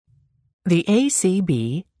The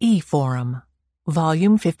ACB E-Forum,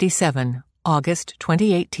 Volume 57, August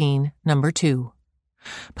 2018, Number 2.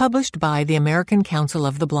 Published by the American Council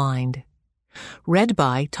of the Blind. Read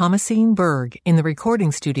by Thomasine Berg in the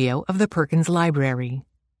recording studio of the Perkins Library.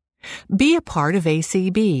 Be a part of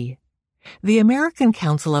ACB. The American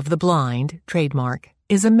Council of the Blind, trademark,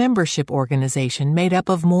 is a membership organization made up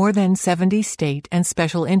of more than 70 state and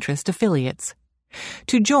special interest affiliates.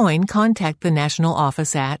 To join, contact the national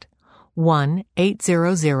office at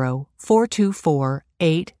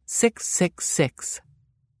 1-800-424-8666.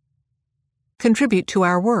 Contribute to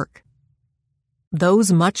our work.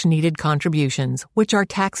 Those much-needed contributions, which are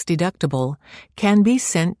tax-deductible, can be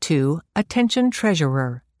sent to Attention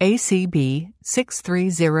Treasurer, ACB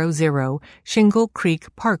 6300 Shingle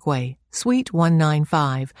Creek Parkway, Suite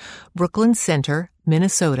 195, Brooklyn Center,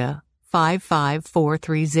 Minnesota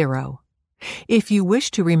 55430. If you wish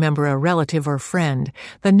to remember a relative or friend,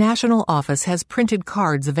 the National Office has printed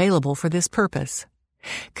cards available for this purpose.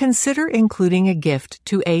 Consider including a gift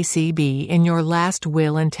to ACB in your last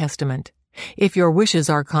will and testament. If your wishes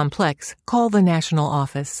are complex, call the National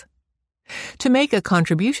Office. To make a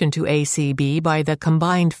contribution to ACB by the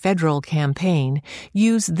combined federal campaign,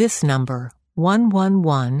 use this number,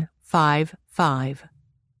 11155.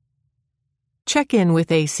 Check in with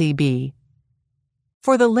ACB.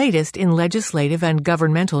 For the latest in legislative and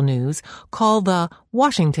governmental news, call the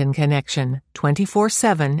Washington Connection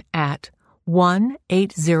 24/7 at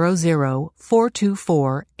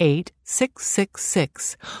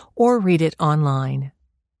 1-800-424-8666 or read it online.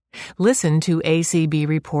 Listen to ACB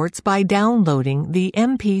reports by downloading the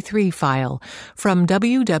MP3 file from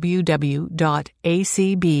www.acb.org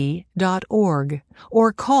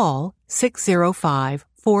or call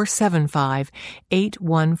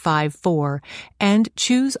 605-475-8154 and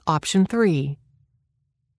choose option 3.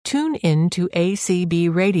 Tune in to ACB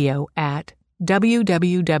Radio at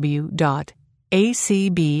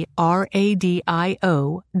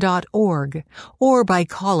www.acbradio.org or by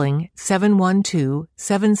calling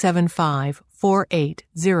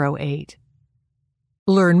 712-775-4808.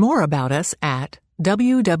 Learn more about us at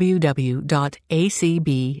www.acb.org.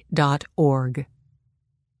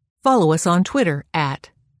 Follow us on Twitter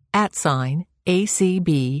at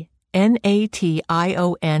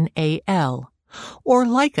 @ACBNATIONAL or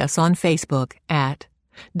like us on Facebook at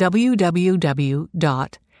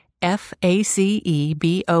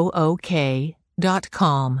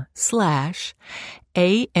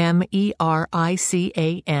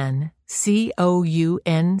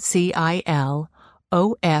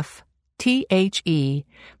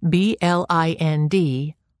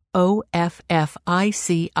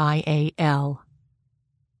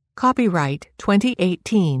Copyright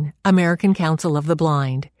 2018 American Council of the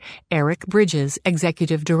Blind. Eric Bridges,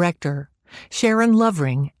 Executive Director. Sharon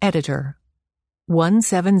Lovering, Editor.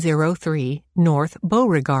 1703 North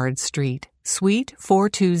Beauregard Street, Suite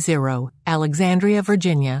 420, Alexandria,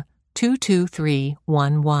 Virginia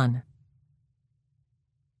 22311.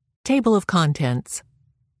 Table of Contents.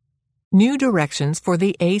 New Directions for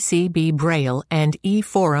the ACB Braille and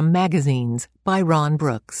E-Forum magazines by Ron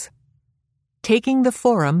Brooks. Taking the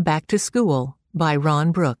Forum Back to School by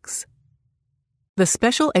Ron Brooks. The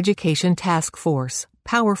Special Education Task Force,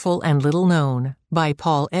 Powerful and Little Known by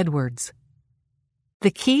Paul Edwards.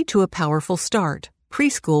 The Key to a Powerful Start,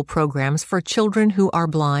 Preschool Programs for Children Who Are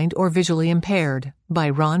Blind or Visually Impaired by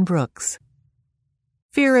Ron Brooks.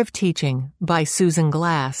 Fear of Teaching by Susan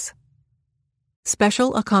Glass.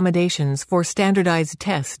 Special Accommodations for Standardized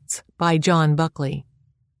Tests by John Buckley.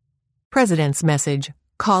 President's Message,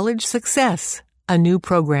 College Success, a New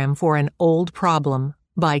Program for an Old Problem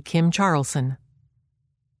by Kim Charlson.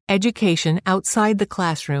 Education Outside the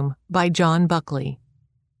Classroom by John Buckley.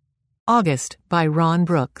 August by Ron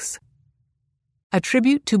Brooks. A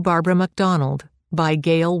Tribute to Barbara MacDonald by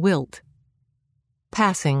Gail Wilt.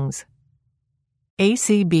 Passings.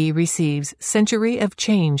 ACB receives Century of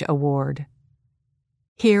Change Award.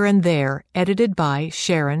 Here and There, edited by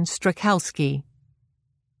Sharon Strakowski.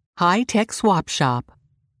 High-Tech Swap Shop.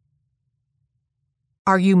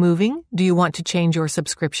 Are you moving? Do you want to change your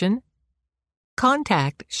subscription?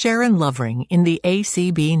 Contact Sharon Lovering in the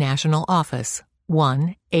ACB National Office,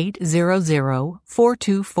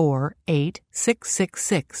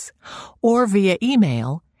 1-800-424-8666, or via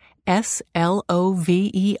email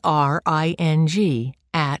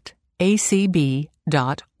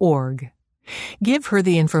slovering@acb.org. Give her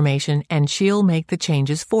the information and she'll make the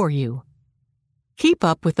changes for you. Keep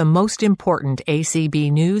up with the most important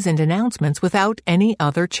ACB news and announcements without any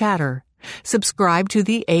other chatter. Subscribe to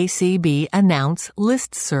the ACB Announce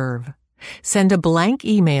listserv. Send a blank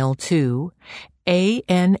email to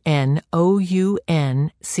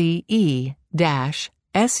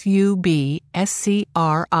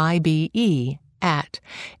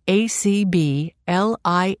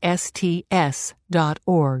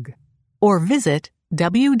or visit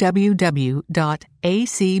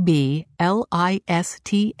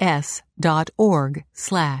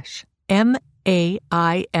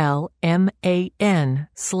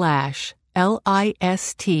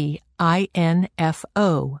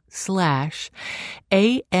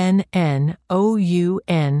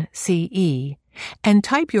and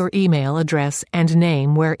type your email address and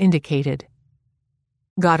name where indicated.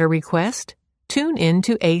 Got a request? Tune in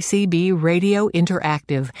to ACB Radio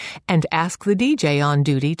Interactive and ask the DJ on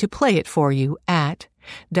duty to play it for you at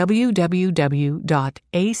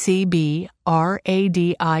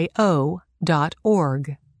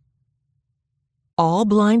www.acbradio.org. All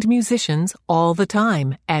blind musicians all the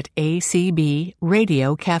time at ACB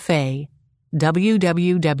Radio Cafe.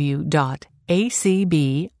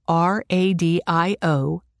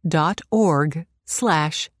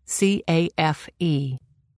 www.acbradio.org/CAFE.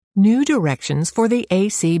 New Directions for the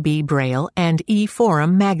ACB Braille and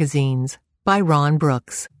eForum Magazines by Ron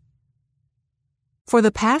Brooks. For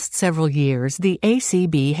the past several years, the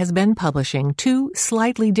ACB has been publishing two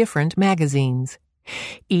slightly different magazines.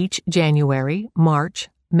 Each January, March,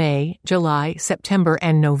 May, July, September,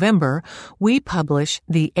 and November, we publish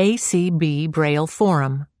the ACB Braille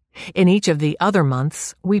Forum. In each of the other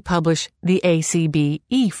months, we publish the ACB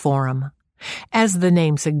eForum. As the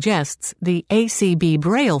name suggests, the ACB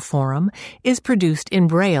Braille Forum is produced in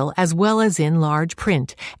Braille as well as in large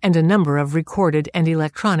print and a number of recorded and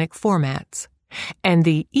electronic formats. And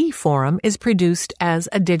the eForum is produced as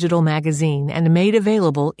a digital magazine and made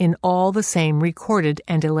available in all the same recorded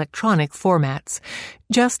and electronic formats,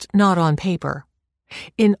 just not on paper.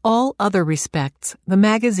 In all other respects, the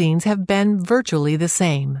magazines have been virtually the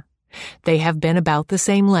same. They have been about the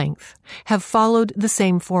same length, have followed the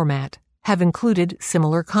same format, have included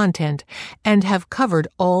similar content, and have covered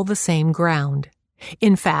all the same ground.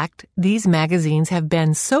 In fact, these magazines have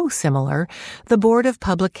been so similar, the Board of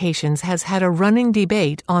Publications has had a running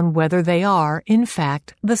debate on whether they are, in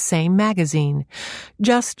fact, the same magazine,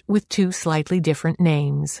 just with two slightly different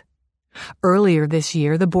names. Earlier this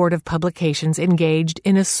year, the Board of Publications engaged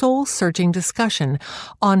in a soul-searching discussion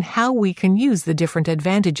on how we can use the different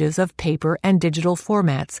advantages of paper and digital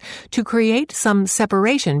formats to create some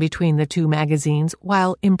separation between the two magazines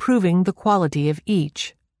while improving the quality of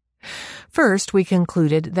each. First, we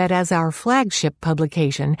concluded that as our flagship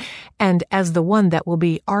publication, and as the one that will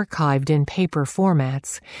be archived in paper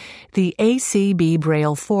formats, the ACB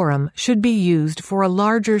Braille Forum should be used for a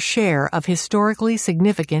larger share of historically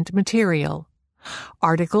significant material.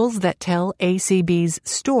 Articles that tell ACB's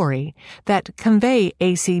story, that convey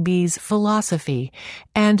ACB's philosophy,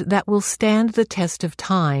 and that will stand the test of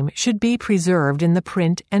time should be preserved in the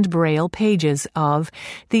print and Braille pages of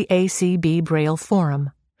the ACB Braille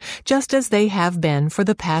Forum, just as they have been for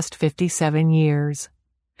the past 57 years.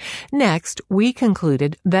 Next, we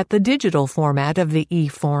concluded that the digital format of the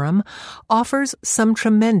eForum offers some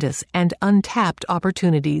tremendous and untapped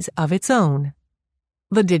opportunities of its own.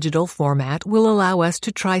 The digital format will allow us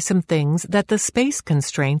to try some things that the space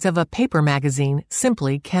constraints of a paper magazine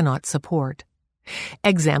simply cannot support.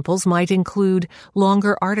 Examples might include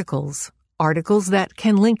longer articles that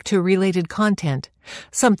can link to related content,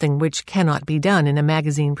 something which cannot be done in a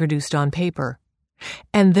magazine produced on paper.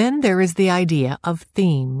 And then there is the idea of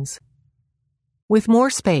themes. With more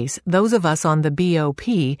space, those of us on the BOP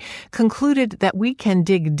concluded that we can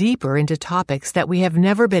dig deeper into topics that we have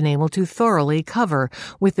never been able to thoroughly cover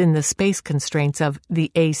within the space constraints of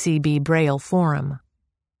the ACB Braille Forum.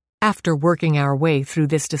 After working our way through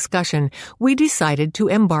this discussion, we decided to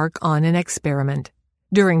embark on an experiment.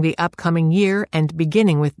 During the upcoming year and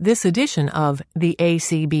beginning with this edition of the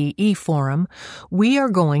ACB eForum, we are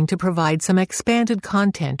going to provide some expanded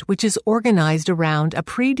content which is organized around a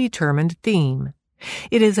predetermined theme.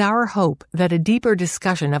 It is our hope that a deeper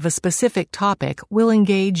discussion of a specific topic will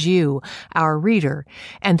engage you, our reader,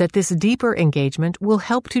 and that this deeper engagement will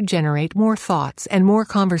help to generate more thoughts and more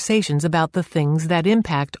conversations about the things that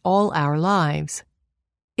impact all our lives.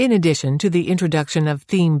 In addition to the introduction of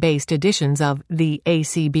theme-based editions of the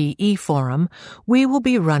ACB eForum, we will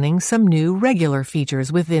be running some new regular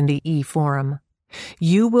features within the eForum.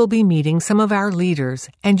 You will be meeting some of our leaders,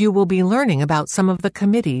 and you will be learning about some of the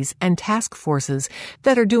committees and task forces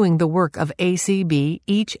that are doing the work of ACB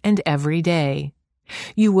each and every day.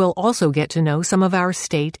 You will also get to know some of our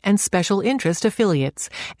state and special interest affiliates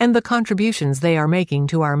and the contributions they are making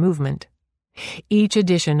to our movement. Each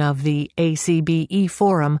edition of the ACB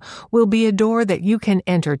e-Forum will be a door that you can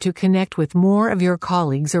enter to connect with more of your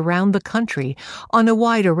colleagues around the country on a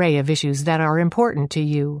wide array of issues that are important to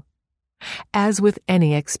you. As with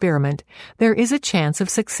any experiment, there is a chance of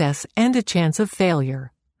success and a chance of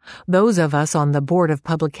failure. Those of us on the Board of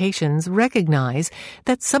Publications recognize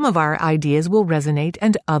that some of our ideas will resonate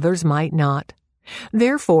and others might not.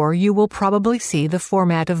 Therefore, you will probably see the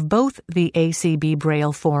format of both the ACB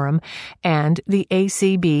Braille Forum and the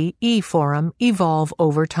ACB e-Forum evolve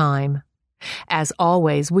over time. As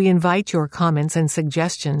always, we invite your comments and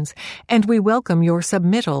suggestions, and we welcome your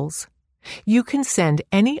submittals. You can send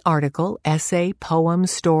any article, essay, poem,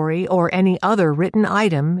 story, or any other written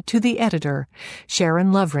item to the editor,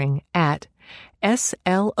 Sharon Lovering, at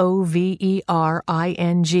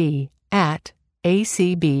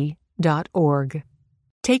slovering@acb.org.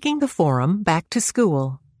 Taking the Forum Back to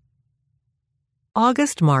School.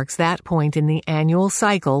 August marks that point in the annual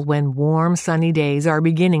cycle when warm, sunny days are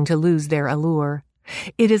beginning to lose their allure.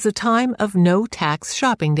 It is a time of no-tax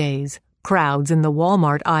shopping days, crowds in the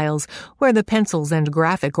Walmart aisles where the pencils and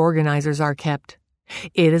graphic organizers are kept.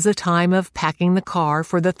 It is a time of packing the car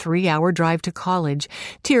for the 3-hour drive to college,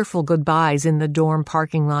 tearful goodbyes in the dorm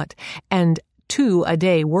parking lot, and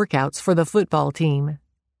 2-a-day workouts for the football team.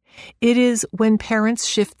 It is when parents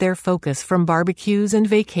shift their focus from barbecues and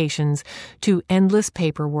vacations to endless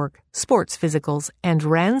paperwork, sports physicals, and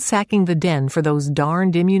ransacking the den for those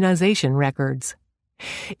darned immunization records.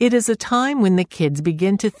 It is a time when the kids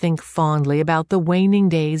begin to think fondly about the waning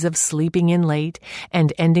days of sleeping in late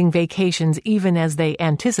and ending vacations even as they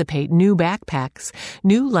anticipate new backpacks,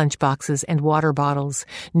 new lunchboxes and water bottles,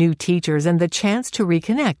 new teachers, and the chance to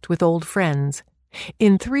reconnect with old friends.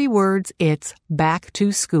 In 3 words, it's back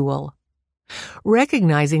to school.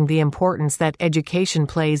 Recognizing the importance that education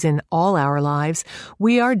plays in all our lives,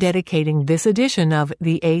 we are dedicating this edition of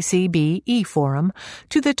the ACB e-Forum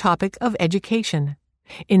to the topic of education.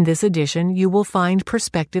 In this edition, you will find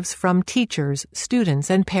perspectives from teachers, students,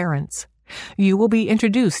 and parents. You will be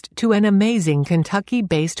introduced to an amazing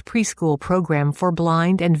Kentucky-based preschool program for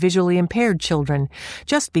blind and visually impaired children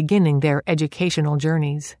just beginning their educational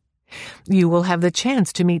journeys. You will have the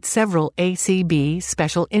chance to meet several ACB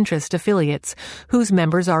special interest affiliates whose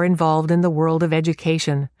members are involved in the world of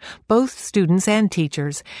education, both students and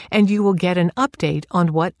teachers, and you will get an update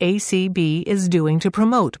on what ACB is doing to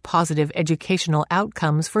promote positive educational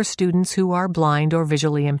outcomes for students who are blind or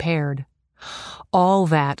visually impaired. All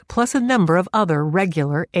that, plus a number of other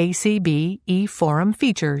regular ACB e-Forum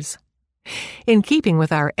features. In keeping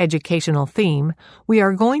with our educational theme, we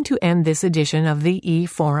are going to end this edition of the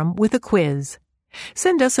e-Forum with a quiz.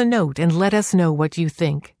 Send us a note and let us know what you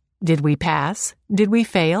think. Did we pass? Did we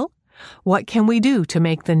fail? What can we do to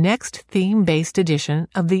make the next theme-based edition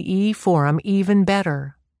of the e-Forum even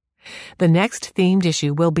better? The next themed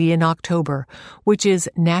issue will be in October, which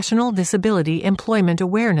is National Disability Employment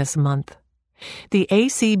Awareness Month. The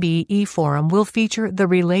ACB e-Forum will feature the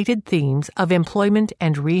related themes of employment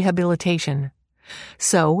and rehabilitation.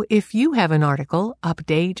 So, if you have an article,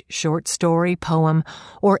 update, short story, poem,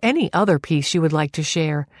 or any other piece you would like to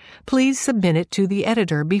share, please submit it to the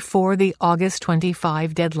editor before the August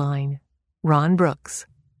 25 deadline. Ron Brooks.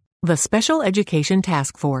 The Special Education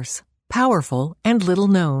Task Force, Powerful and Little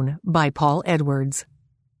Known, by Paul Edwards.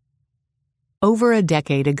 Over a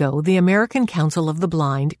decade ago, the American Council of the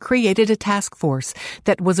Blind created a task force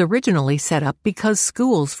that was originally set up because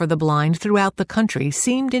schools for the blind throughout the country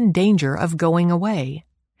seemed in danger of going away.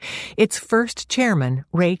 Its first chairman,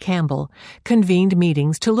 Ray Campbell, convened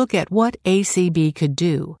meetings to look at what ACB could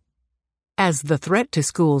do. As the threat to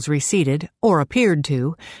schools receded, or appeared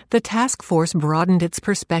to, the task force broadened its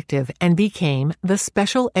perspective and became the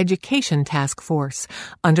Special Education Task Force,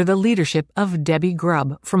 under the leadership of Debbie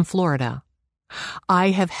Grubb from Florida.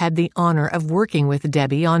 I have had the honor of working with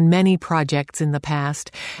Debbie on many projects in the past,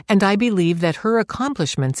 and I believe that her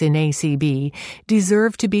accomplishments in ACB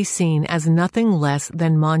deserve to be seen as nothing less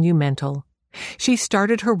than monumental. She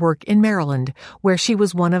started her work in Maryland, where she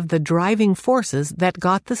was one of the driving forces that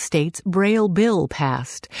got the state's Braille bill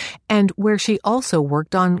passed, and where she also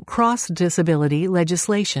worked on cross-disability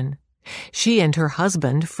legislation. She and her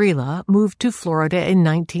husband, Freela, moved to Florida in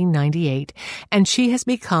 1998, and she has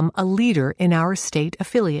become a leader in our state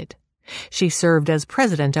affiliate. She served as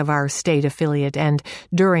president of our state affiliate, and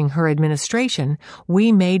during her administration,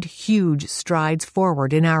 we made huge strides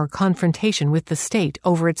forward in our confrontation with the state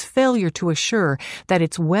over its failure to assure that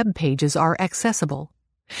its web pages are accessible.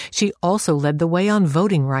 She also led the way on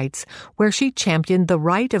voting rights, where she championed the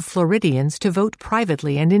right of Floridians to vote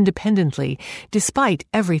privately and independently, despite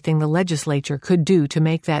everything the legislature could do to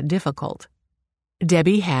make that difficult.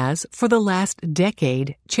 Debbie has, for the last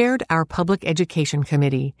decade, chaired our Public Education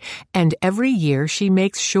Committee, and every year she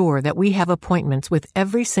makes sure that we have appointments with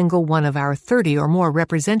every single one of our 30 or more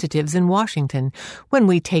representatives in Washington when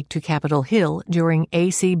we take to Capitol Hill during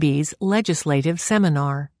ACB's legislative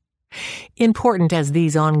seminar. Important as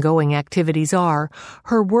these ongoing activities are,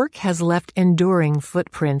 her work has left enduring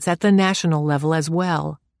footprints at the national level as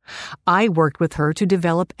well. I worked with her to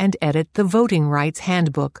develop and edit the Voting Rights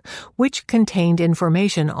Handbook, which contained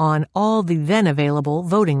information on all the then available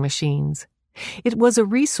voting machines. It was a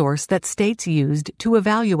resource that states used to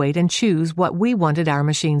evaluate and choose what we wanted our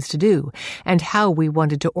machines to do and how we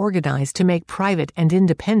wanted to organize to make private and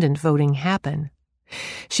independent voting happen.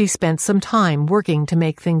 She spent some time working to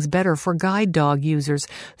make things better for guide dog users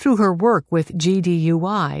through her work with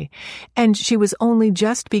GDUI, and she was only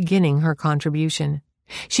just beginning her contribution.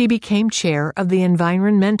 She became chair of the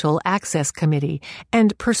Environmental Access Committee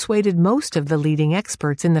and persuaded most of the leading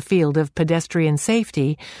experts in the field of pedestrian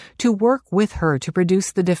safety to work with her to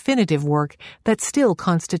produce the definitive work that still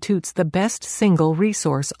constitutes the best single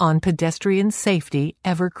resource on pedestrian safety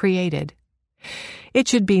ever created. It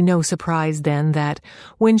should be no surprise, then, that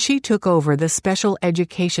when she took over the Special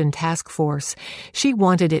Education Task Force, she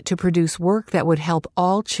wanted it to produce work that would help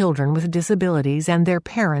all children with disabilities and their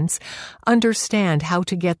parents understand how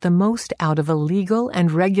to get the most out of a legal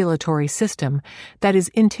and regulatory system that is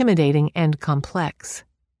intimidating and complex.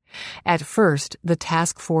 At first, the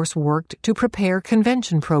task force worked to prepare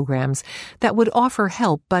convention programs that would offer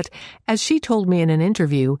help, but, as she told me in an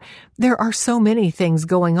interview, there are so many things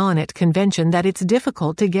going on at convention that it's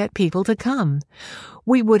difficult to get people to come.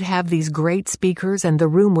 We would have these great speakers and the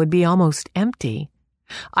room would be almost empty.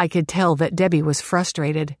 I could tell that Debbie was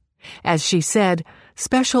frustrated. As she said,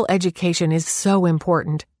 special education is so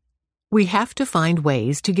important. We have to find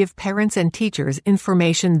ways to give parents and teachers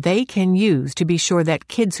information they can use to be sure that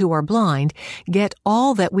kids who are blind get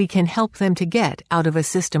all that we can help them to get out of a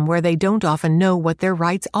system where they don't often know what their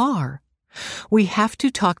rights are. We have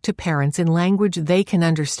to talk to parents in language they can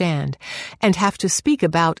understand and have to speak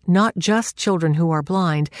about not just children who are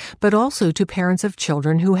blind, but also to parents of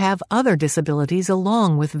children who have other disabilities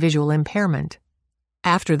along with visual impairment.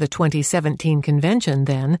 After the 2017 convention,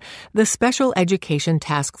 then, the Special Education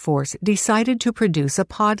Task Force decided to produce a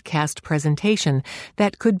podcast presentation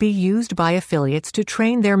that could be used by affiliates to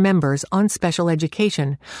train their members on special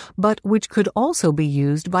education, but which could also be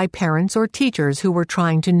used by parents or teachers who were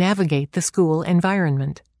trying to navigate the school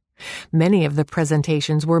environment. Many of the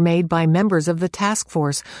presentations were made by members of the task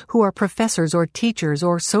force who are professors or teachers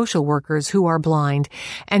or social workers who are blind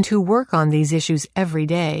and who work on these issues every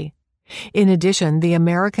day. In addition, the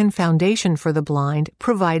American Foundation for the Blind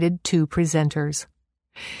provided 2 presenters.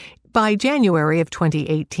 By January of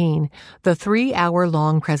 2018, the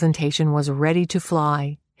 3-hour-long presentation was ready to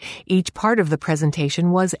fly. Each part of the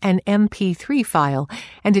presentation was an MP3 file,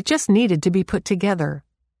 and it just needed to be put together.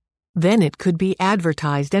 Then it could be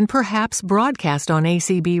advertised and perhaps broadcast on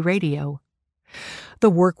ACB radio. The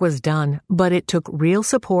work was done, but it took real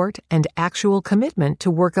support and actual commitment to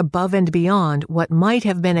work above and beyond what might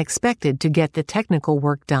have been expected to get the technical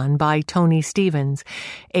work done by Tony Stevens,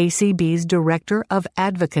 ACB's Director of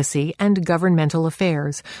Advocacy and Governmental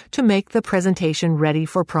Affairs, to make the presentation ready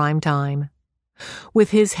for prime time. With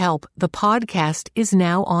his help, the podcast is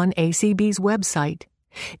now on ACB's website.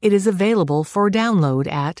 It is available for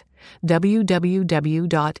download at www.acb.org/EDUCATION.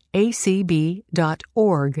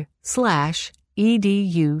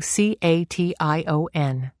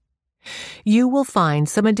 You will find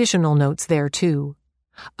some additional notes there, too.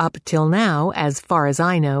 Up till now, as far as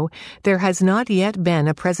I know, there has not yet been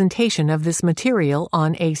a presentation of this material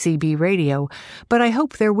on ACB Radio, but I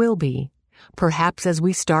hope there will be. Perhaps as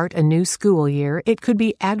we start a new school year, it could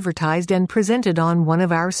be advertised and presented on one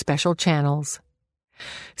of our special channels.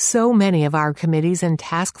 So many of our committees and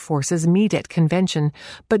task forces meet at convention,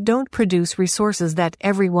 but don't produce resources that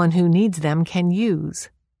everyone who needs them can use.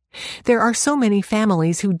 There are so many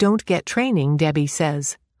families who don't get training, Debbie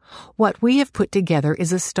says. What we have put together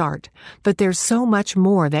is a start, but there's so much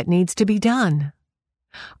more that needs to be done.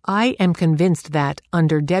 I am convinced that,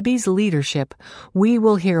 under Debbie's leadership, we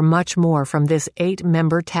will hear much more from this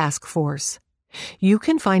 8-member task force. You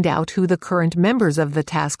can find out who the current members of the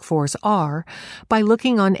task force are by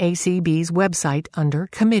looking on ACB's website under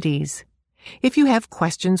Committees. If you have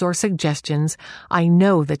questions or suggestions, I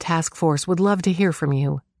know the task force would love to hear from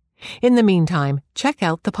you. In the meantime, check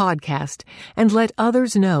out the podcast and let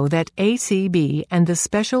others know that ACB and the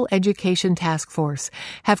Special Education Task Force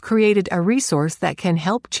have created a resource that can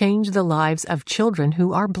help change the lives of children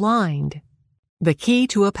who are blind. The Key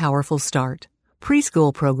to a Powerful Start.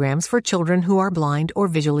 Preschool Programs for Children Who Are Blind or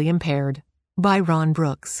Visually Impaired by Ron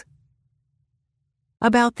Brooks.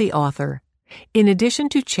 About the author. In addition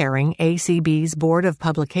to chairing ACB's Board of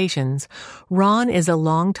Publications, Ron is a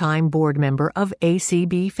longtime board member of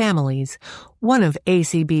ACB Families, one of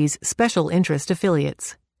ACB's special interest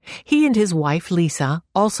affiliates. He and his wife Lisa,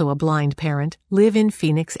 also a blind parent, live in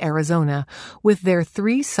Phoenix, Arizona, with their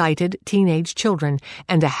 3 sighted teenage children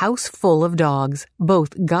and a house full of dogs,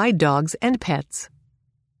 both guide dogs and pets.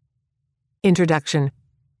 Introduction.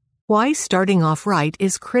 Why starting off right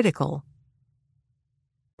is critical.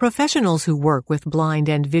 Professionals who work with blind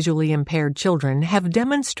and visually impaired children have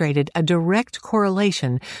demonstrated a direct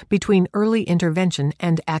correlation between early intervention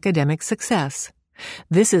and academic success.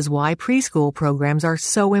 This is why preschool programs are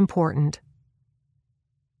so important.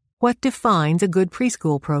 What defines a good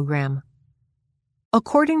preschool program?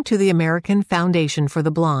 According to the American Foundation for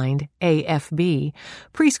the Blind, AFB,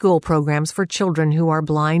 preschool programs for children who are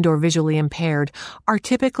blind or visually impaired are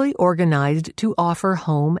typically organized to offer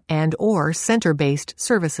home and/or center-based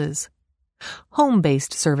services.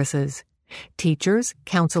 Home-based services. Teachers,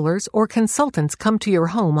 counselors, or consultants come to your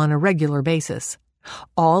home on a regular basis.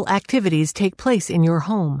 All activities take place in your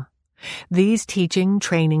home. These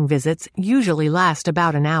training visits usually last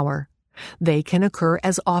about an hour. They can occur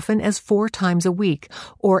as often as 4 times a week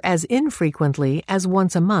or as infrequently as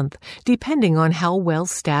once a month, depending on how well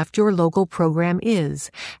staffed your local program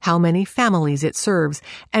is, how many families it serves,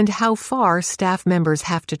 and how far staff members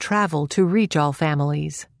have to travel to reach all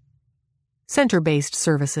families. Center-based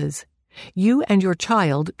services. You and your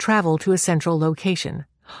child travel to a central location.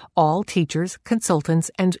 All teachers, consultants,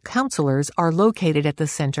 and counselors are located at the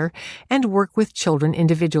center and work with children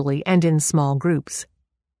individually and in small groups.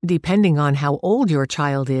 Depending on how old your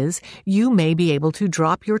child is, you may be able to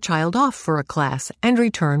drop your child off for a class and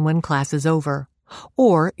return when class is over.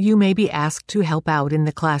 Or you may be asked to help out in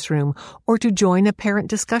the classroom or to join a parent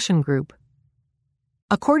discussion group.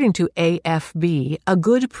 According to AFB, a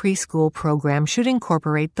good preschool program should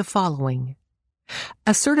incorporate the following: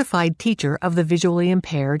 a certified teacher of the visually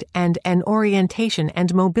impaired and an orientation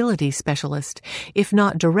and mobility specialist, if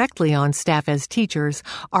not directly on staff as teachers,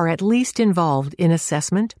 are at least involved in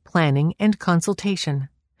assessment, planning, and consultation.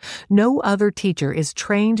 No other teacher is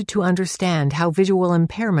trained to understand how visual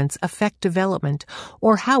impairments affect development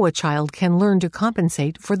or how a child can learn to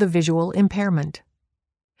compensate for the visual impairment.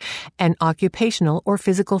 An occupational or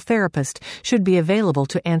physical therapist should be available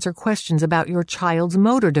to answer questions about your child's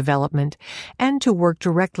motor development and to work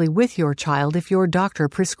directly with your child if your doctor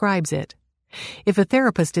prescribes it. If a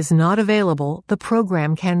therapist is not available, the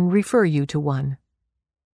program can refer you to one.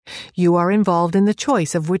 You are involved in the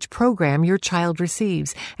choice of which program your child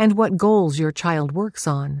receives and what goals your child works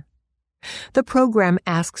on. The program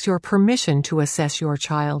asks your permission to assess your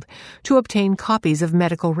child, to obtain copies of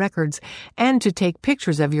medical records, and to take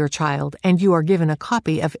pictures of your child, and you are given a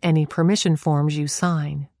copy of any permission forms you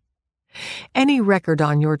sign. Any record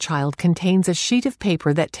on your child contains a sheet of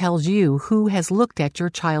paper that tells you who has looked at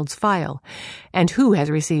your child's file, and who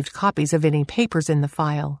has received copies of any papers in the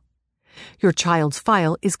file. Your child's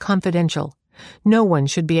file is confidential. No one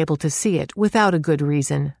should be able to see it without a good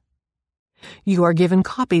reason. You are given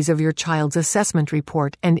copies of your child's assessment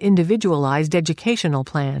report and individualized educational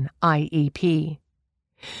plan, IEP.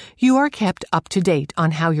 You are kept up to date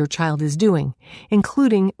on how your child is doing,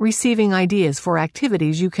 including receiving ideas for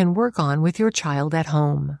activities you can work on with your child at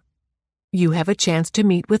home. You have a chance to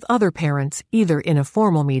meet with other parents, either in a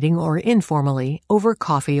formal meeting or informally, over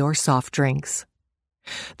coffee or soft drinks.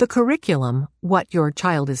 The curriculum, what your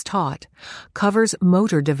child is taught, covers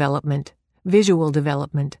motor development, visual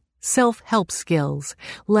development, self-help skills,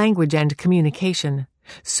 language and communication,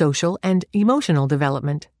 social and emotional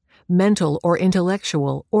development, mental or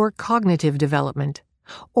intellectual or cognitive development,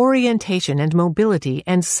 orientation and mobility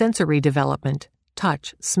and sensory development,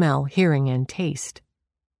 touch, smell, hearing, and taste.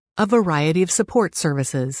 A variety of support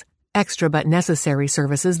services, extra but necessary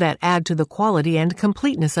services that add to the quality and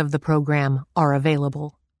completeness of the program, are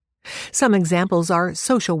available. Some examples are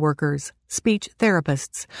social workers, speech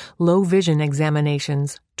therapists, low vision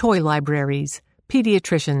examinations, toy libraries,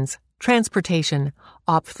 pediatricians, transportation,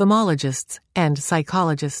 ophthalmologists, and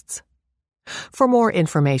psychologists. For more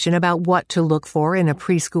information about what to look for in a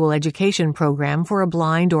preschool education program for a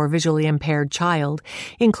blind or visually impaired child,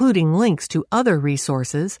 including links to other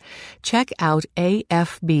resources, check out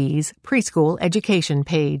AFB's preschool education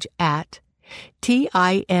page at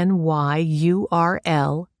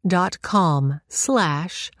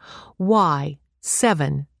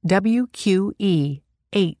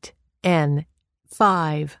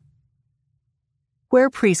Where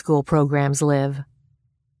preschool programs live.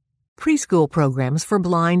 Preschool programs for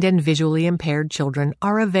blind and visually impaired children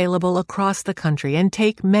are available across the country and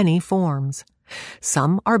take many forms.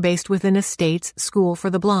 Some are based within a state's school for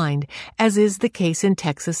the blind, as is the case in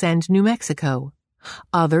Texas and New Mexico.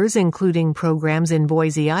 Others, including programs in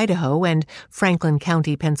Boise, Idaho and Franklin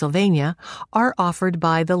County, Pennsylvania, are offered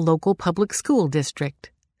by the local public school district.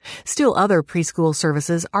 Still other preschool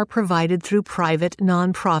services are provided through private,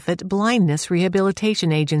 nonprofit blindness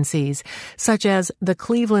rehabilitation agencies, such as the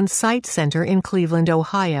Cleveland Sight Center in Cleveland,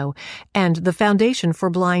 Ohio, and the Foundation for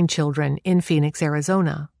Blind Children in Phoenix,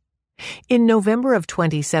 Arizona. In November of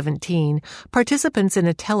 2017, participants in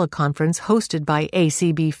a teleconference hosted by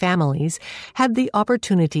ACB Families had the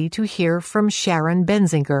opportunity to hear from Sharon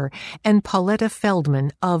Benzinger and Pauletta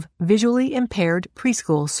Feldman of Visually Impaired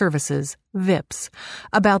Preschool Services, VIPS,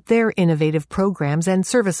 about their innovative programs and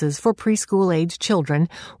services for preschool-age children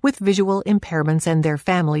with visual impairments and their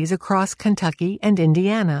families across Kentucky and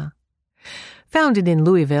Indiana. Founded in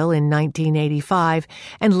Louisville in 1985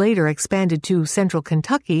 and later expanded to Central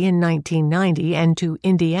Kentucky in 1990 and to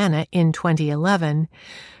Indiana in 2011,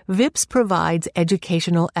 VIPS provides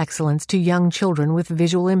educational excellence to young children with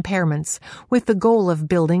visual impairments with the goal of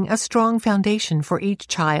building a strong foundation for each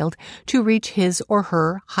child to reach his or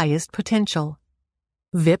her highest potential.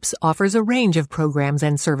 VIPS offers a range of programs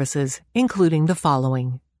and services, including the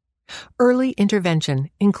following: early intervention,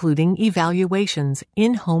 including evaluations,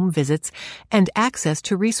 in-home visits, and access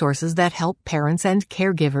to resources that help parents and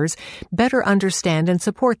caregivers better understand and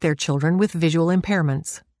support their children with visual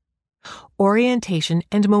impairments. Orientation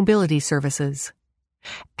and mobility services.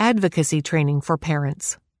 Advocacy training for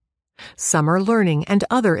parents. Summer learning and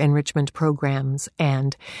other enrichment programs,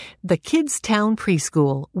 and the Kids Town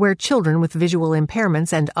Preschool, where children with visual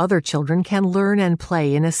impairments and other children can learn and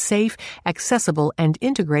play in a safe, accessible, and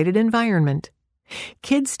integrated environment.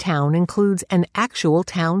 Kids Town includes an actual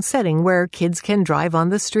town setting where kids can drive on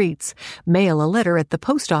the streets, mail a letter at the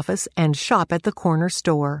post office, and shop at the corner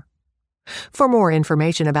store. For more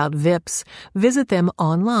information about VIPS, visit them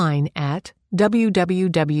online at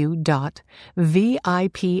www.vips.org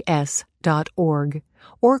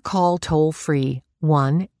or call toll-free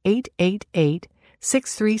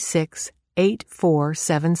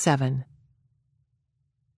 1-888-636-8477.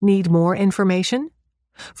 Need more information?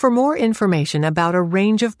 For more information about a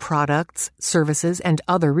range of products, services, and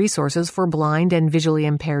other resources for blind and visually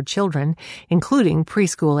impaired children, including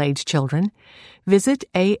preschool-age children, visit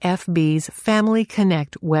AFB's Family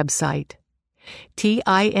Connect website,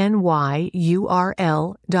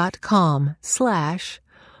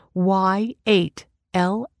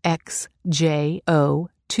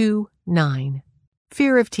 tinyurl.com/Y8LXJO29.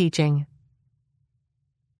 Fear of teaching.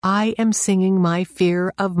 I am singing my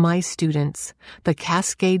fear of my students, the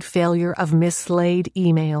cascade failure of mislaid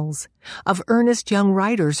emails, of earnest young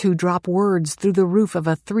writers who drop words through the roof of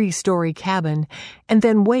a 3-story cabin and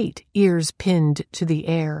then wait, ears pinned to the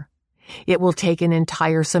air. It will take an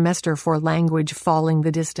entire semester for language falling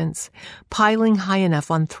the distance, piling high enough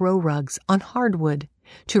on throw rugs, on hardwood,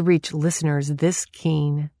 to reach listeners this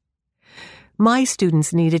keen. My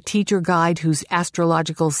students need a teacher guide whose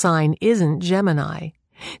astrological sign isn't Gemini.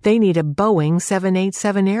 They need a Boeing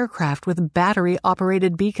 787 aircraft with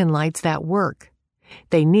battery-operated beacon lights that work.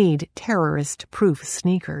 They need terrorist-proof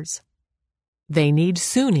sneakers. They need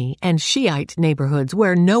Sunni and Shiite neighborhoods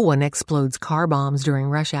where no one explodes car bombs during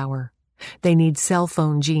rush hour. They need cell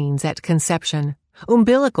phone genes at conception,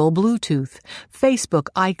 umbilical Bluetooth, Facebook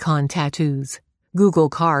icon tattoos, Google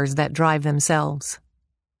cars that drive themselves.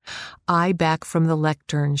 I back from the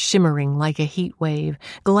lectern shimmering like a heat wave,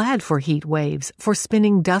 glad for heat waves, for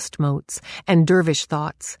spinning dust motes and dervish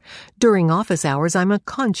thoughts. During office hours I'm a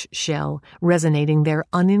conch shell, resonating their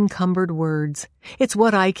unencumbered words. It's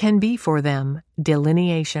what I can be for them,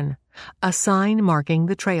 delineation, a sign marking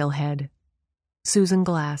the trailhead. Susan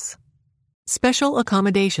Glass. Special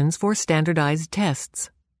Accommodations for Standardized Tests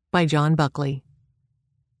by John Buckley.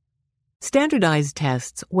 Standardized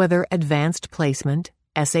tests, whether advanced placement,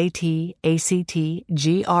 SAT, ACT,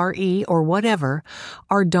 GRE, or whatever,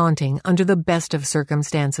 are daunting under the best of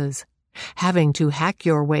circumstances. Having to hack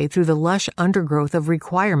your way through the lush undergrowth of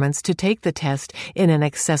requirements to take the test in an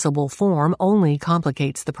accessible form only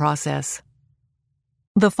complicates the process.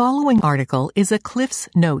 The following article is a Cliff's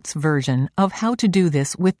Notes version of how to do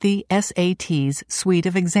this with the SAT's suite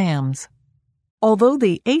of exams. Although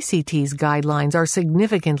the ACT's guidelines are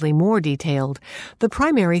significantly more detailed, the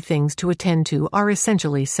primary things to attend to are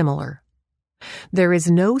essentially similar. There is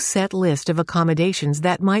no set list of accommodations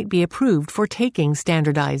that might be approved for taking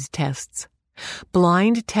standardized tests.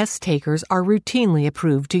 Blind test takers are routinely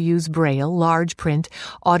approved to use Braille, large print,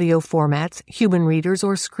 audio formats, human readers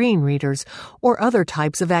or screen readers, or other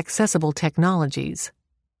types of accessible technologies.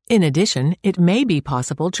 In addition, it may be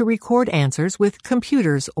possible to record answers with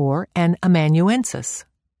computers or an amanuensis.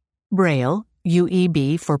 Braille,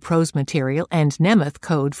 UEB for prose material, and Nemeth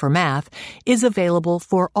code for math is available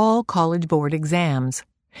for all College Board exams.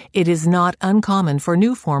 It is not uncommon for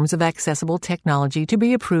new forms of accessible technology to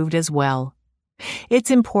be approved as well.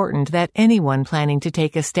 It's important that anyone planning to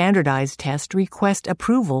take a standardized test request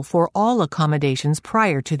approval for all accommodations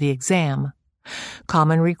prior to the exam.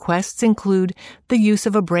 Common requests include the use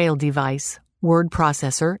of a Braille device, word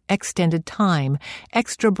processor, extended time,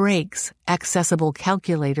 extra breaks, accessible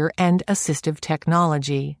calculator, and assistive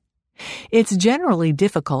technology. It's generally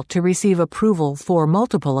difficult to receive approval for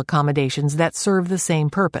multiple accommodations that serve the same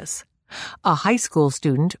purpose. A high school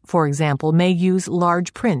student, for example, may use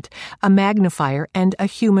large print, a magnifier, and a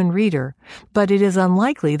human reader, but it is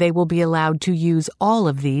unlikely they will be allowed to use all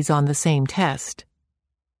of these on the same test.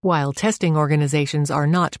 While testing organizations are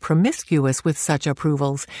not promiscuous with such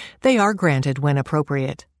approvals, they are granted when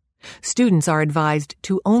appropriate. Students are advised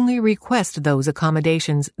to only request those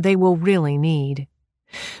accommodations they will really need.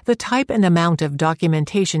 The type and amount of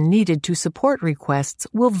documentation needed to support requests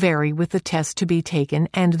will vary with the test to be taken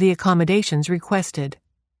and the accommodations requested.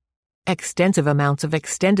 Extensive amounts of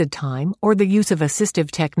extended time, or the use of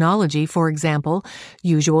assistive technology, for example,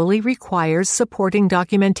 usually requires supporting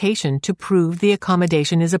documentation to prove the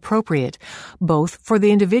accommodation is appropriate, both for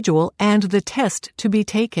the individual and the test to be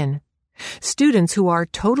taken. Students who are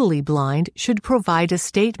totally blind should provide a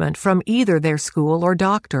statement from either their school or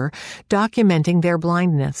doctor documenting their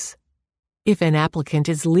blindness. If an applicant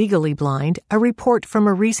is legally blind, a report from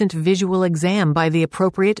a recent visual exam by the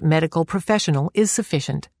appropriate medical professional is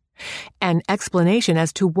sufficient. An explanation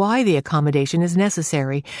as to why the accommodation is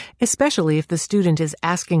necessary, especially if the student is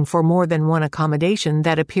asking for more than one accommodation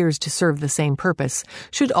that appears to serve the same purpose,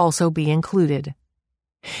 should also be included.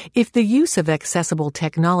 If the use of accessible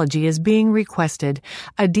technology is being requested,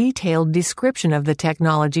 a detailed description of the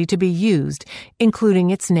technology to be used,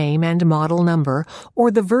 including its name and model number,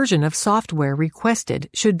 or the version of software requested,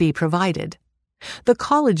 should be provided. The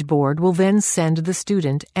College Board will then send the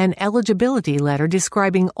student an eligibility letter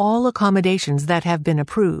describing all accommodations that have been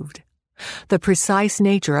approved. The precise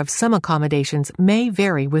nature of some accommodations may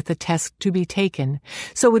vary with the test to be taken,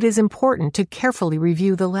 so it is important to carefully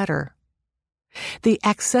review the letter. The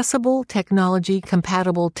Accessible Technology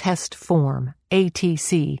Compatible Test Form,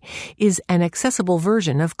 ATC, is an accessible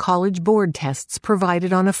version of College Board tests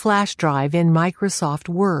provided on a flash drive in Microsoft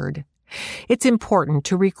Word. It's important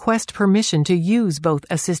to request permission to use both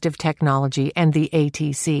assistive technology and the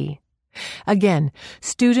ATC. Again,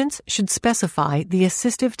 students should specify the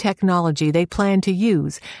assistive technology they plan to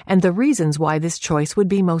use and the reasons why this choice would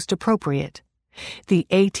be most appropriate. The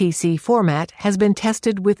ATC format has been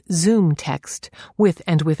tested with Zoom text, with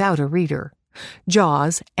and without a reader,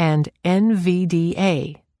 JAWS, and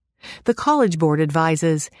NVDA. The College Board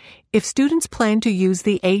advises, if students plan to use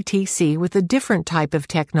the ATC with a different type of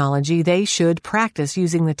technology, they should practice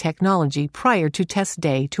using the technology prior to test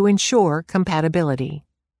day to ensure compatibility.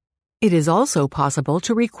 It is also possible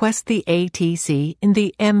to request the ATC in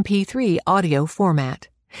the MP3 audio format.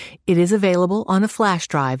 It is available on a flash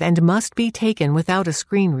drive and must be taken without a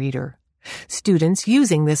screen reader. Students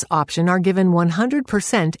using this option are given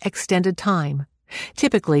 100% extended time.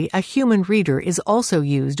 Typically, a human reader is also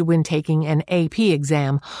used when taking an AP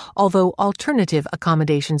exam, although alternative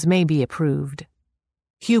accommodations may be approved.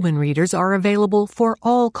 Human readers are available for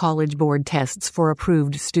all College Board tests for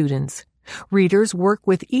approved students. Readers work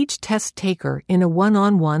with each test taker in a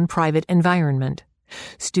one-on-one private environment.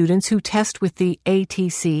 Students who test with the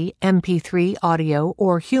ATC, MP3 audio,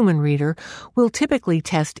 or human reader will typically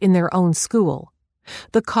test in their own school.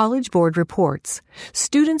 The College Board reports,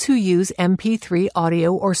 students who use MP3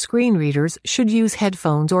 audio or screen readers should use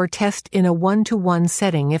headphones or test in a one-to-one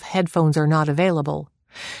setting if headphones are not available.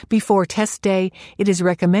 Before test day, it is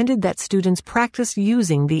recommended that students practice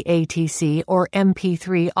using the ATC or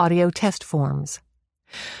MP3 audio test forms.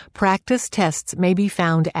 Practice tests may be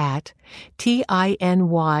found at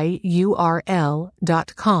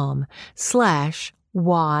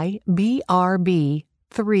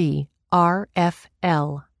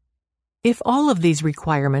tinyurl.com/YBRB3RFL. If all of these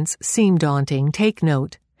requirements seem daunting, take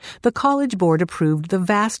note. The College Board approved the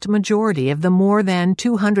vast majority of the more than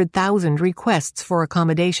 200,000 requests for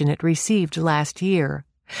accommodation it received last year.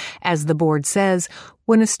 As the board says,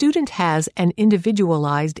 when a student has an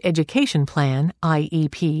Individualized Education Plan,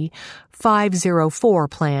 IEP, 504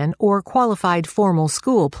 plan, or Qualified Formal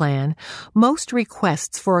School Plan, most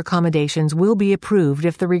requests for accommodations will be approved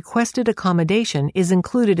if the requested accommodation is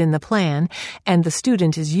included in the plan and the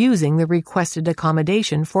student is using the requested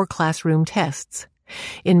accommodation for classroom tests.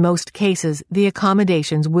 In most cases, the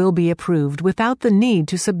accommodations will be approved without the need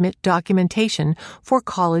to submit documentation for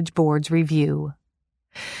College Board's review.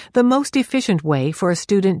 The most efficient way for a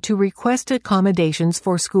student to request accommodations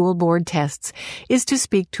for school board tests is to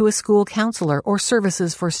speak to a school counselor or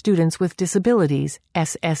Services for Students with Disabilities,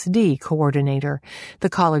 SSD coordinator, the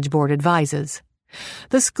College Board advises.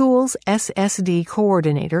 The school's SSD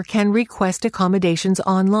coordinator can request accommodations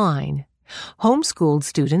online. Homeschooled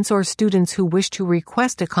students or students who wish to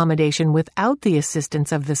request accommodation without the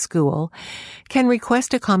assistance of the school can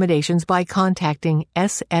request accommodations by contacting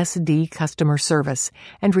SSD customer service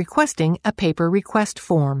and requesting a paper request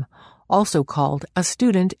form, also called a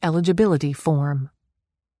student eligibility form.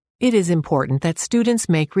 It is important that students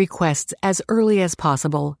make requests as early as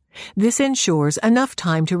possible. This ensures enough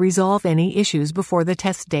time to resolve any issues before the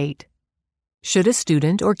test date. Should a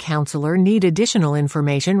student or counselor need additional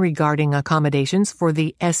information regarding accommodations for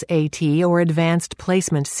the SAT or Advanced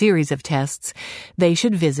Placement series of tests, they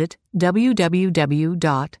should visit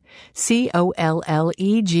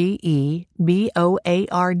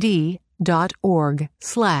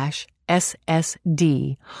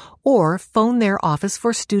www.collegeboard.org/SSD or phone their Office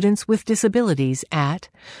for Students with Disabilities at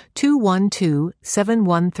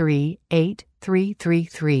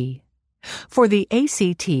 212-713-8333. For the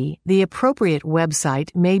ACT, the appropriate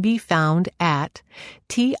website may be found at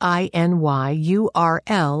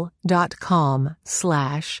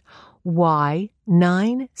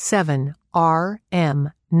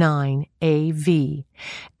tinyurl.com/Y97RM9AV,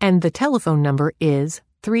 and the telephone number is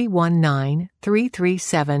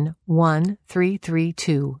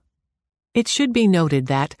 319-337-1332. It should be noted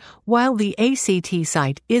that, while the ACT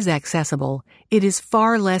site is accessible, it is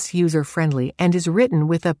far less user-friendly and is written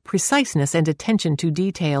with a preciseness and attention to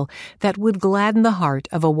detail that would gladden the heart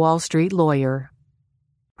of a Wall Street lawyer.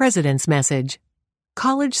 President's Message.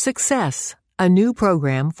 College Success, a New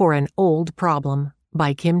Program for an Old Problem,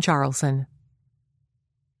 by Kim Charlson.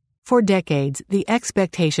 For decades, the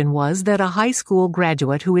expectation was that a high school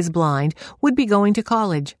graduate who is blind would be going to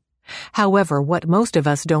college. However, what most of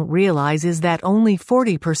us don't realize is that only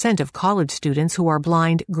 40% of college students who are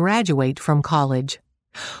blind graduate from college.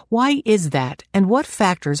 Why is that, and what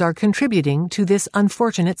factors are contributing to this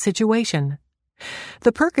unfortunate situation?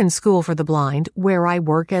 The Perkins School for the Blind, where I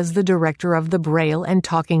work as the director of the Braille and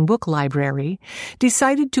Talking Book Library,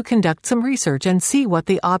 decided to conduct some research and see what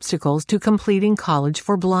the obstacles to completing college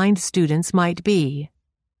for blind students might be.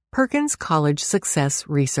 Perkins College Success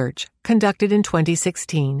Research, conducted in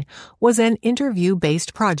 2016, was an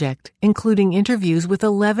interview-based project, including interviews with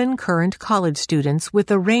 11 current college students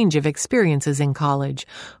with a range of experiences in college,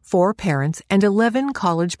 4 parents, and 11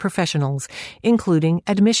 college professionals, including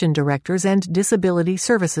admission directors and disability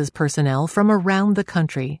services personnel from around the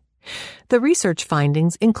country. The research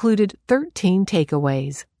findings included 13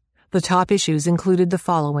 takeaways. The top issues included the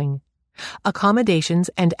following: accommodations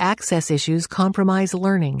and access issues compromise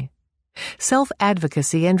learning.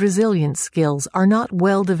 Self-advocacy and resilience skills are not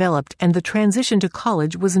well developed, and the transition to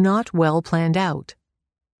college was not well planned out.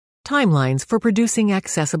 Timelines for producing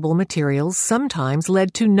accessible materials sometimes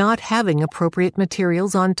led to not having appropriate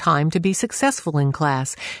materials on time to be successful in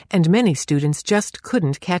class, and many students just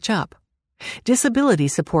couldn't catch up. Disability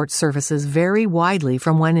support services vary widely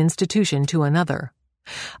from one institution to another.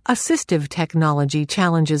 Assistive technology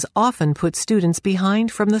challenges often put students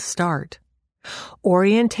behind from the start.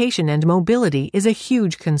 Orientation and mobility is a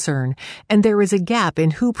huge concern, and there is a gap in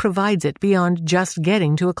who provides it beyond just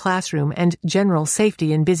getting to a classroom and general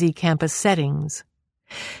safety in busy campus settings.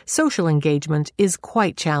 Social engagement is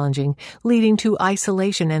quite challenging, leading to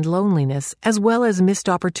isolation and loneliness, as well as missed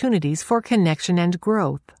opportunities for connection and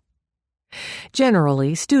growth.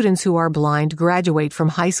 Generally, students who are blind graduate from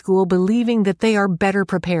high school believing that they are better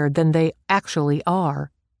prepared than they actually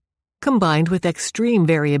are. Combined with extreme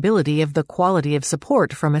variability of the quality of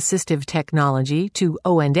support from assistive technology to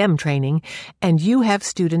O&M training, and you have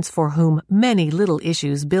students for whom many little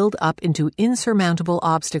issues build up into insurmountable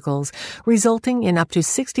obstacles, resulting in up to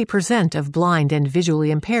 60% of blind and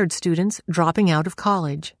visually impaired students dropping out of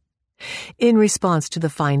college. In response to the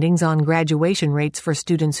findings on graduation rates for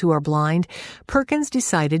students who are blind, Perkins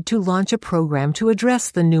decided to launch a program to address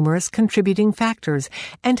the numerous contributing factors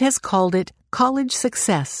and has called it College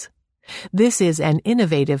Success, This is an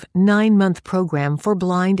innovative 9-month program for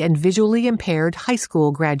blind and visually impaired high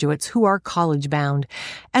school graduates who are college-bound,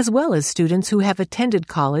 as well as students who have attended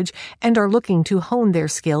college and are looking to hone their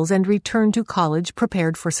skills and return to college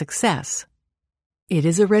prepared for success. It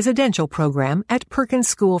is a residential program at Perkins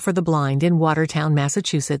School for the Blind in Watertown,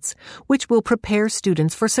 Massachusetts, which will prepare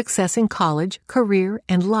students for success in college, career,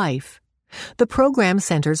 and life. The program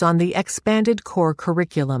centers on the Expanded Core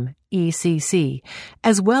Curriculum, ECC,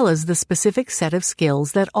 as well as the specific set of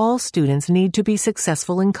skills that all students need to be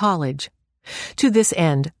successful in college. To this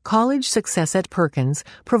end, College Success at Perkins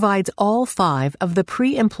provides all 5 of the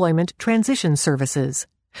pre-employment transition services: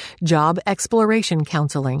 job exploration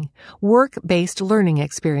counseling, work-based learning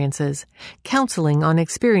experiences, counseling on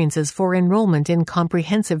experiences for enrollment in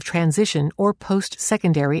comprehensive transition or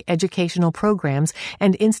post-secondary educational programs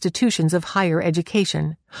and institutions of higher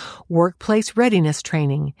education, workplace readiness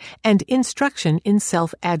training, and instruction in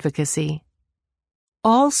self-advocacy.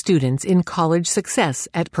 All students in College Success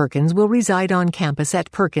at Perkins will reside on campus at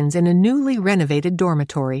Perkins in a newly renovated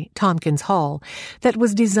dormitory, Tompkins Hall, that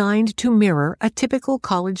was designed to mirror a typical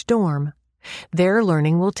college dorm. Their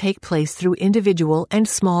learning will take place through individual and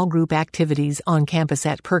small group activities on campus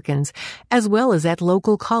at Perkins, as well as at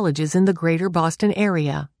local colleges in the greater Boston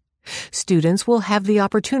area. Students will have the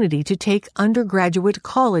opportunity to take undergraduate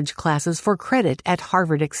college classes for credit at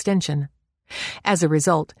Harvard Extension. As a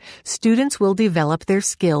result, students will develop their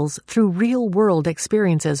skills through real-world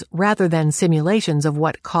experiences rather than simulations of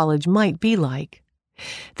what college might be like.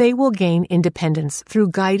 They will gain independence through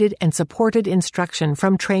guided and supported instruction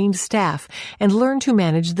from trained staff and learn to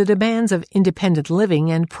manage the demands of independent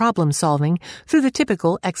living and problem-solving through the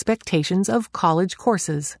typical expectations of college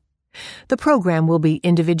courses. The program will be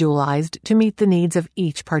individualized to meet the needs of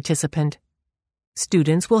each participant.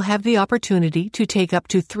 Students will have the opportunity to take up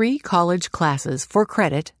to 3 college classes for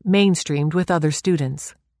credit mainstreamed with other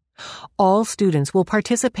students. All students will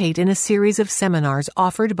participate in a series of seminars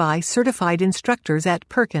offered by certified instructors at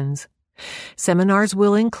Perkins. Seminars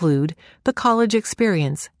will include the college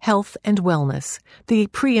experience, health and wellness, the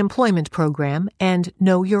pre-employment program, and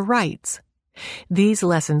Know Your Rights. These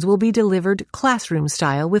lessons will be delivered classroom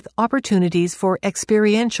style with opportunities for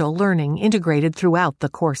experiential learning integrated throughout the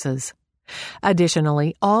courses.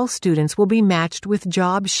 Additionally, all students will be matched with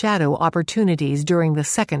job shadow opportunities during the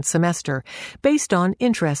 2nd semester based on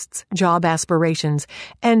interests, job aspirations,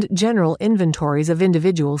 and general inventories of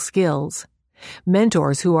individual skills.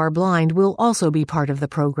 Mentors who are blind will also be part of the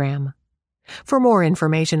program. For more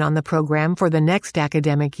information on the program for the next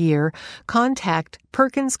academic year, contact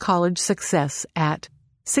Perkins College Success at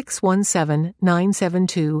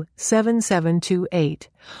 617-972-7728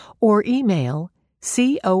 or email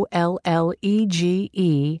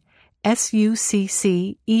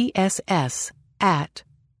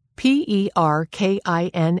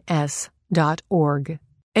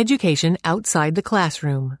Education Outside the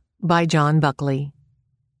Classroom by John Buckley.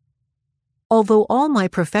 Although all my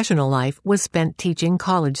professional life was spent teaching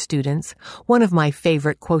college students, one of my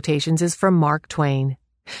favorite quotations is from Mark Twain.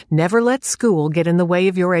 Never let school get in the way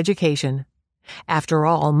of your education. After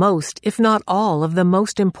all, most, if not all, of the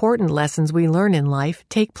most important lessons we learn in life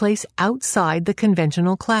take place outside the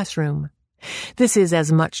conventional classroom. This is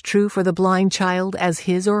as much true for the blind child as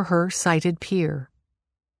his or her sighted peer.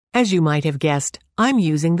 As you might have guessed, I'm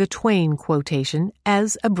using the Twain quotation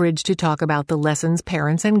as a bridge to talk about the lessons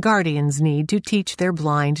parents and guardians need to teach their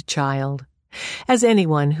blind child. As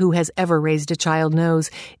anyone who has ever raised a child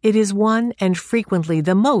knows, it is one and frequently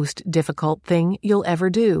the most difficult thing you'll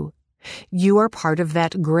ever do. You are part of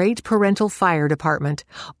that great parental fire department,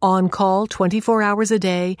 on call 24 hours a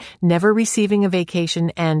day, never receiving a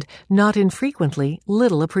vacation, and, not infrequently,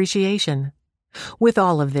 little appreciation. With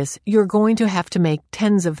all of this, you're going to have to make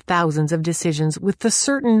tens of thousands of decisions with the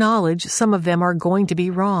certain knowledge some of them are going to be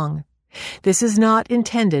wrong. This is not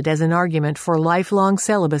intended as an argument for lifelong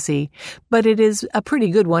celibacy, but it is a pretty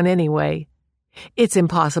good one anyway. It's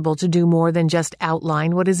impossible to do more than just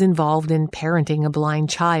outline what is involved in parenting a blind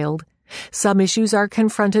child. Some issues are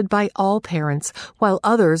confronted by all parents, while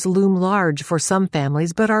others loom large for some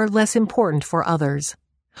families but are less important for others.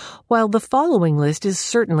 While the following list is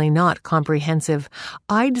certainly not comprehensive,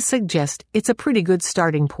 I'd suggest it's a pretty good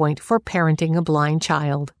starting point for parenting a blind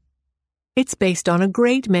child. It's based on a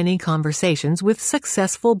great many conversations with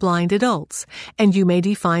successful blind adults, and you may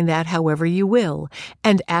define that however you will,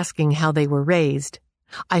 and asking how they were raised.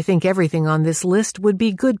 I think everything on this list would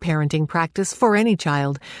be good parenting practice for any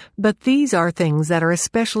child, but these are things that are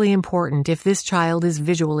especially important if this child is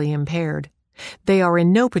visually impaired. They are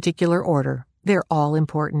in no particular order. They're all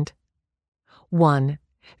important. 1.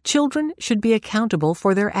 Children should be accountable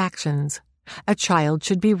for their actions. A child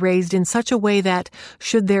should be raised in such a way that,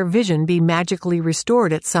 should their vision be magically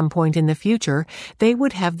restored at some point in the future, they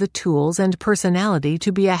would have the tools and personality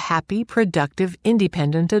to be a happy, productive,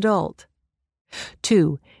 independent adult.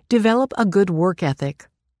 2. Develop a good work ethic.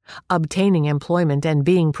 Obtaining employment and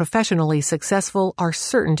being professionally successful are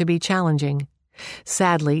certain to be challenging.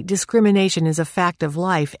 Sadly, discrimination is a fact of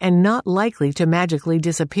life and not likely to magically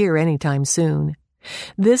disappear anytime soon.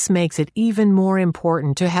 This makes it even more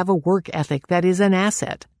important to have a work ethic that is an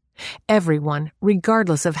asset. Everyone,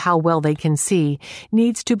 regardless of how well they can see,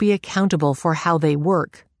 needs to be accountable for how they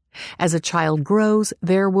work. As a child grows,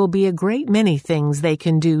 there will be a great many things they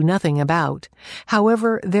can do nothing about.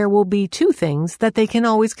 However, there will be 2 things that they can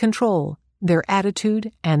always control: their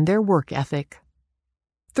attitude and their work ethic.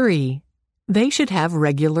 3. They should have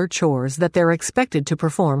regular chores that they're expected to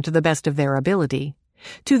perform to the best of their ability.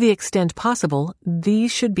 To the extent possible,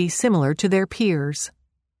 these should be similar to their peers.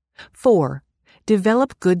 4.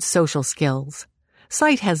 Develop good social skills.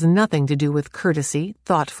 Sight has nothing to do with courtesy,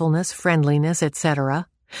 thoughtfulness, friendliness, etc.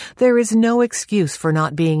 There is no excuse for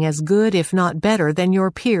not being as good, if not better, than your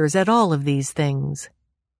peers at all of these things.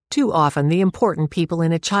 Too often, the important people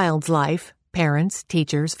in a child's life, parents,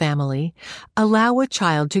 teachers, family, allow a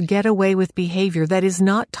child to get away with behavior that is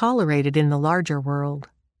not tolerated in the larger world.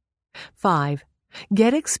 5.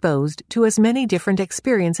 Get exposed to as many different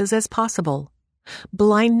experiences as possible.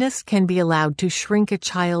 Blindness can be allowed to shrink a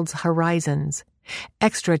child's horizons.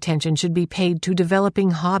 Extra attention should be paid to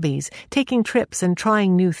developing hobbies, taking trips, and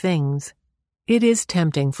trying new things. It is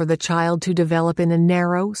tempting for the child to develop in a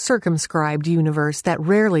narrow, circumscribed universe that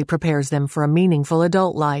rarely prepares them for a meaningful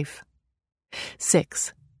adult life.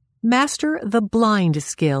 6. Master the blind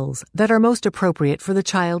skills that are most appropriate for the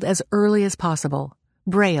child as early as possible: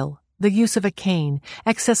 Braille, the use of a cane,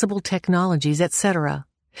 accessible technologies, etc.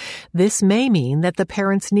 This may mean that the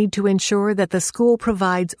parents need to ensure that the school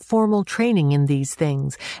provides formal training in these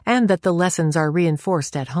things and that the lessons are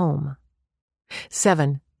reinforced at home.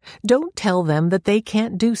 7. Don't tell them that they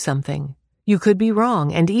can't do something. You could be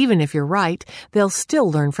wrong, and even if you're right, they'll still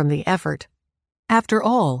learn from the effort. After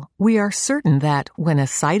all, we are certain that when a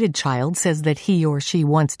sighted child says that he or she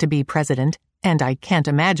wants to be president, and I can't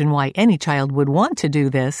imagine why any child would want to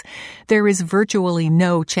do this, there is virtually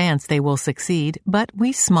no chance they will succeed, but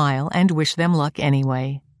we smile and wish them luck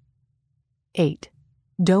anyway. 8.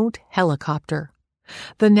 Don't helicopter.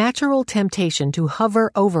 The natural temptation to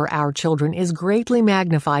hover over our children is greatly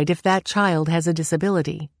magnified if that child has a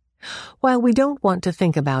disability. While we don't want to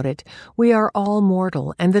think about it, we are all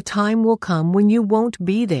mortal, and the time will come when you won't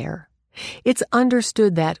be there. It's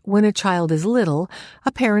understood that when a child is little,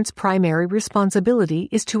 a parent's primary responsibility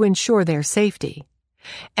is to ensure their safety.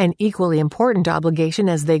 An equally important obligation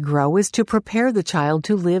as they grow is to prepare the child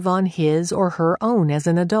to live on his or her own as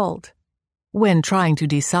an adult. When trying to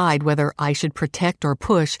decide whether I should protect or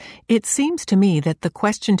push, it seems to me that the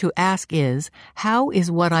question to ask is, how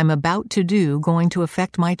is what I'm about to do going to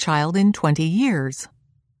affect my child in 20 years?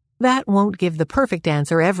 That won't give the perfect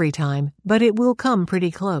answer every time, but it will come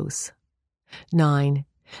pretty close. 9.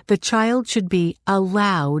 The child should be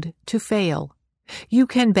allowed to fail. You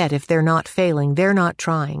can bet if they're not failing, they're not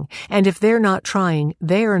trying, and if they're not trying,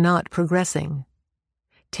 they're not progressing.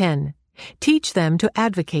 10. Teach them to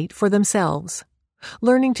advocate for themselves.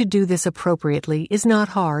 Learning to do this appropriately is not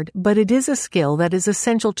hard, but it is a skill that is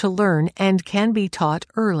essential to learn and can be taught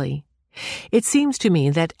early. It seems to me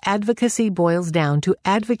that advocacy boils down to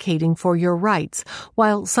advocating for your rights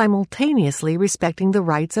while simultaneously respecting the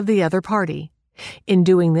rights of the other party. In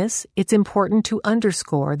doing this, it's important to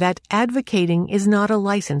underscore that advocating is not a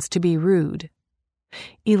license to be rude.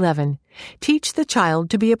 11. Teach the child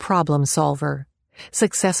to be a problem solver.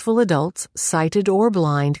 Successful adults, sighted or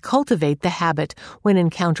blind, cultivate the habit, when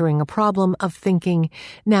encountering a problem, of thinking,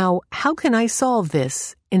 "Now, how can I solve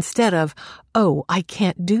this?" instead of, "Oh, I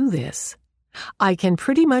can't do this." I can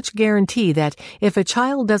pretty much guarantee that if a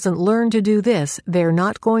child doesn't learn to do this, they're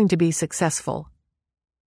not going to be successful.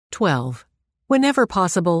 12. Whenever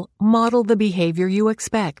possible, model the behavior you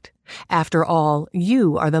expect. After all,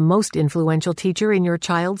 you are the most influential teacher in your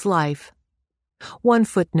child's life. 1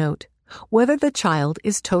 footnote. Whether the child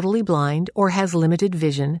is totally blind or has limited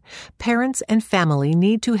vision, parents and family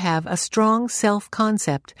need to have a strong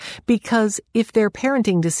self-concept, because if their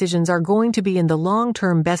parenting decisions are going to be in the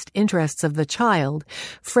long-term best interests of the child,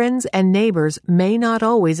 friends and neighbors may not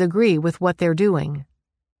always agree with what they're doing.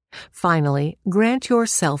 Finally, grant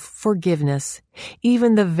yourself forgiveness.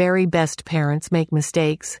 Even the very best parents make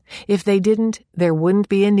mistakes. If they didn't, there wouldn't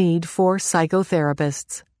be a need for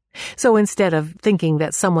psychotherapists. So instead of thinking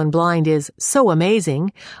that someone blind is so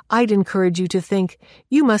amazing, I'd encourage you to think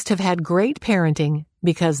you must have had great parenting,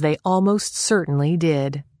 because they almost certainly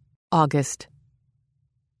did. August.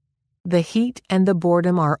 The heat and the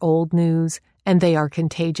boredom are old news, and they are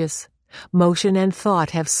contagious. Motion and thought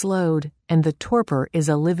have slowed, and the torpor is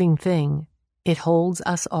a living thing. It holds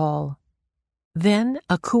us all. Then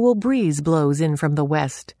a cool breeze blows in from the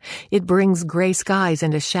west. It brings gray skies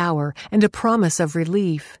and a shower, and a promise of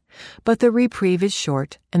relief. But the reprieve is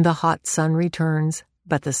short, and the hot sun returns,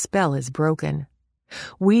 but the spell is broken.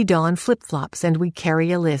 We don flip-flops and we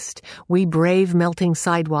carry a list. We brave melting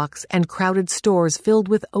sidewalks and crowded stores filled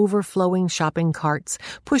with overflowing shopping carts,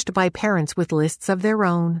 pushed by parents with lists of their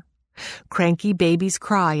own. Cranky babies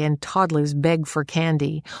cry and toddlers beg for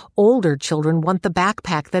candy. Older children want the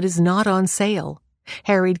backpack that is not on sale.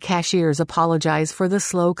 Harried cashiers apologize for the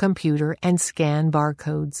slow computer and scan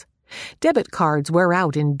barcodes. Debit cards wear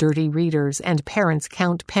out in dirty readers, and parents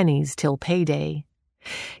count pennies till payday.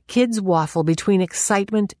 Kids waffle between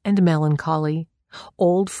excitement and melancholy.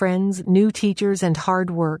 Old friends, new teachers, and hard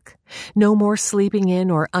work. No more sleeping in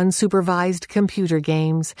or unsupervised computer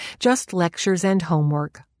games, just lectures and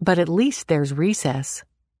homework, but at least there's recess.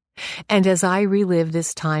 And as I relive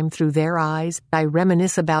this time through their eyes, I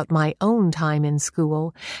reminisce about my own time in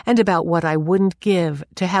school and about what I wouldn't give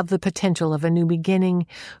to have the potential of a new beginning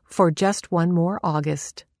for just one more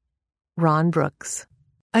August. Ron Brooks.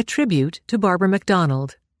 A Tribute to Barbara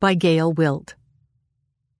McDonald by Gail Wilt.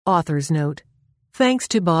 Author's note. Thanks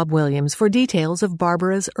to Bob Williams for details of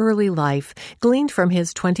Barbara's early life, gleaned from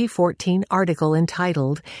his 2014 article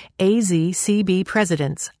entitled AZCB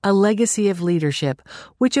Presidents, A Legacy of Leadership,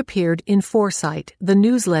 which appeared in Foresight, the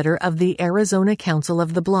newsletter of the Arizona Council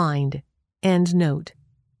of the Blind. End note.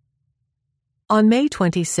 On May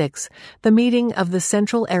 26, the meeting of the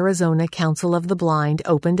Central Arizona Council of the Blind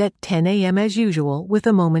opened at 10 a.m. as usual with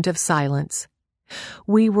a moment of silence.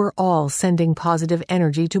 We were all sending positive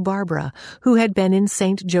energy to Barbara, who had been in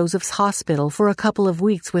St. Joseph's Hospital for a couple of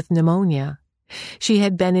weeks with pneumonia. She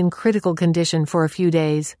had been in critical condition for a few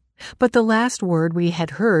days, but the last word we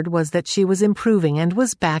had heard was that she was improving and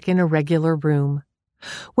was back in a regular room.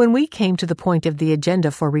 When we came to the point of the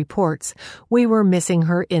agenda for reports, we were missing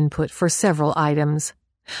her input for several items.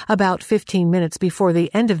 About 15 minutes before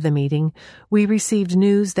the end of the meeting, we received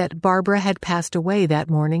news that Barbara had passed away that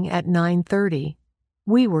morning at 9:30.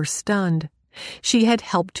 We were stunned. She had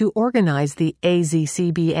helped to organize the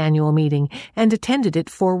AZCB annual meeting and attended it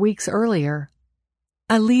 4 weeks earlier.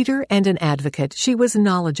 A leader and an advocate, she was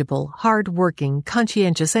knowledgeable, hard-working,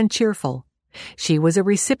 conscientious, and cheerful. She was a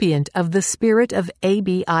recipient of the Spirit of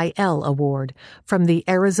ABIL Award from the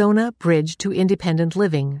Arizona Bridge to Independent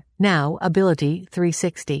Living, now Ability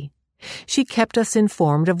 360. She kept us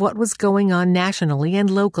informed of what was going on nationally and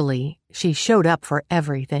locally. She showed up for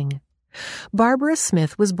everything. Barbara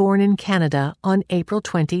Smith was born in Canada on April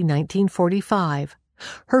 20, 1945.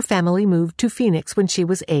 Her family moved to Phoenix when she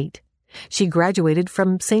was 8. She graduated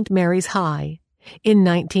from St. Mary's High. In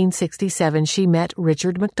 1967, she met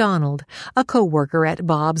Richard McDonald, a co-worker at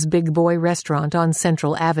Bob's Big Boy restaurant on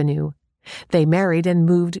Central Avenue. They married and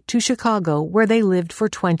moved to Chicago, where they lived for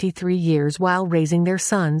 23 years while raising their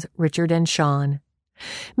sons, Richard and Sean.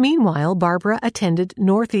 Meanwhile, Barbara attended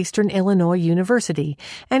Northeastern Illinois University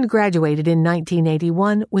and graduated in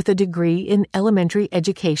 1981 with a degree in elementary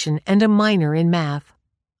education and a minor in math.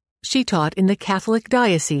 She taught in the Catholic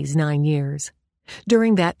Diocese 9 years.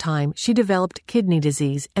 During that time, she developed kidney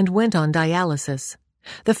disease and went on dialysis.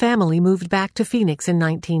 The family moved back to Phoenix in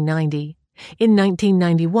 1990. In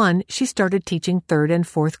 1991, she started teaching 3rd and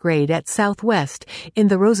 4th grade at Southwest in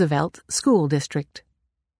the Roosevelt School District.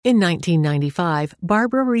 In 1995,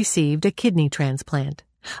 Barbara received a kidney transplant.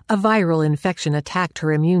 A viral infection attacked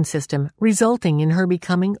her immune system, resulting in her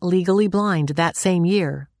becoming legally blind that same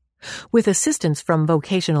year. With assistance from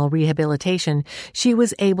vocational rehabilitation, she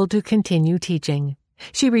was able to continue teaching.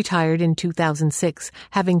 She retired in 2006,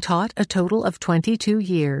 having taught a total of 22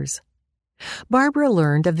 years. Barbara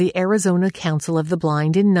learned of the Arizona Council of the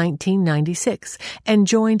Blind in 1996 and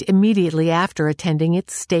joined immediately after attending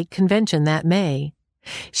its state convention that May.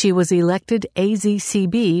 She was elected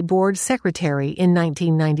AZCB Board Secretary in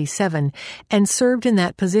 1997 and served in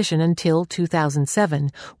that position until 2007,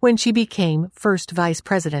 when she became first Vice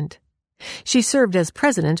President. She served as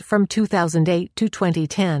President from 2008 to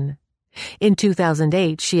 2010. In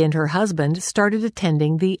 2008, she and her husband started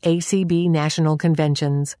attending the ACB National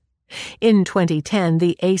Conventions. In 2010,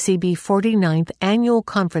 the ACB 49th Annual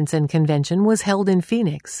Conference and Convention was held in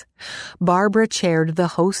Phoenix. Barbara chaired the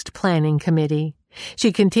Host Planning Committee.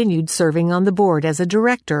 She continued serving on the board as a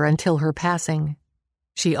director until her passing.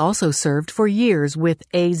 She also served for years with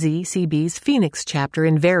AZCB's Phoenix chapter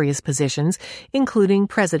in various positions, including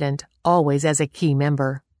president, always as a key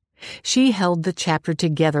member. She held the chapter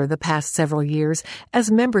together the past several years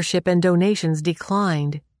as membership and donations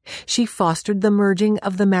declined. She fostered the merging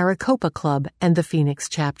of the Maricopa Club and the Phoenix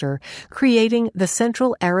chapter, creating the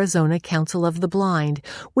Central Arizona Council of the Blind,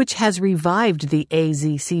 which has revived the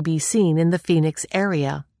AZCB scene in the Phoenix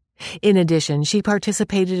area. In addition, she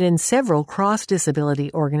participated in several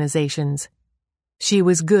cross-disability organizations. She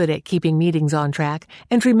was good at keeping meetings on track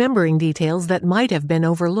and remembering details that might have been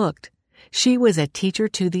overlooked. She was a teacher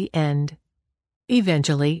to the end.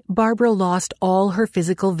 Eventually, Barbara lost all her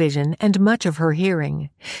physical vision and much of her hearing.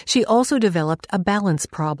 She also developed a balance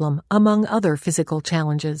problem, among other physical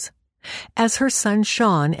challenges. As her son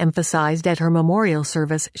Sean emphasized at her memorial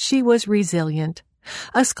service, she was resilient.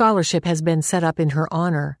 A scholarship has been set up in her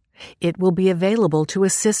honor. It will be available to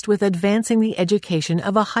assist with advancing the education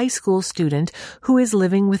of a high school student who is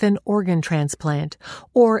living with an organ transplant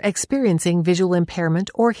or experiencing visual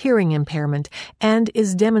impairment or hearing impairment and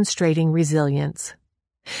is demonstrating resilience.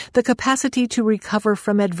 The capacity to recover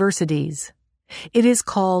from adversities. It is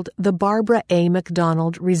called the Barbara A.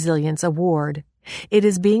 McDonald Resilience Award. It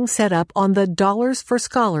is being set up on the Dollars for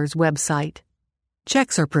Scholars website.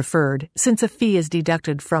 Checks are preferred since a fee is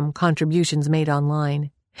deducted from contributions made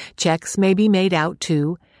online. Checks may be made out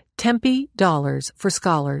to Tempe Dollars for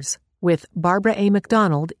Scholars, with Barbara A.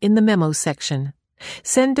 McDonald in the memo section.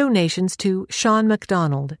 Send donations to Sean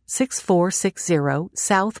McDonald, 6460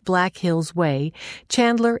 South Black Hills Way,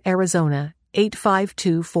 Chandler, Arizona,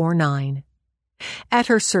 85249. At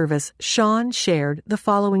her service, Sean shared the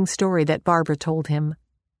following story that Barbara told him.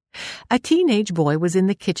 A teenage boy was in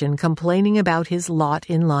the kitchen complaining about his lot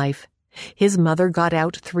in life. His mother got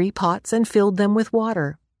out 3 pots and filled them with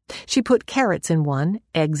water. She put carrots in one,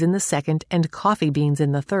 eggs in the second, and coffee beans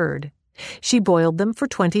in the third. She boiled them for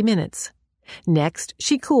 20 minutes. Next,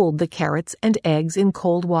 she cooled the carrots and eggs in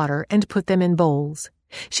cold water and put them in bowls.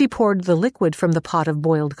 She poured the liquid from the pot of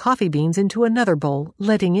boiled coffee beans into another bowl,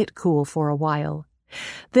 letting it cool for a while.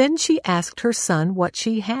 Then she asked her son what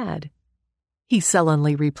she had. He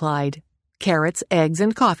sullenly replied, "Carrots, eggs,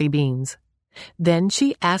 and coffee beans." Then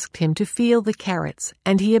she asked him to feel the carrots,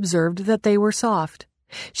 and he observed that they were soft.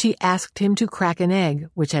 She asked him to crack an egg,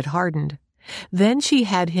 which had hardened. Then she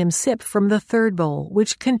had him sip from the third bowl,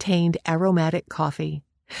 which contained aromatic coffee.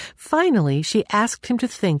 Finally, she asked him to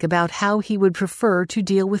think about how he would prefer to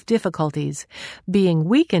deal with difficulties, being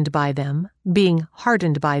weakened by them, being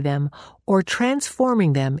hardened by them, or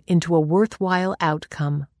transforming them into a worthwhile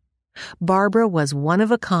outcome. Barbara was one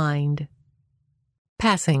of a kind.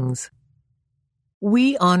 Passings.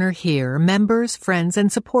 We honor here members, friends,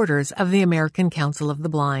 and supporters of the American Council of the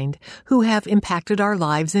Blind who have impacted our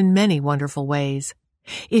lives in many wonderful ways.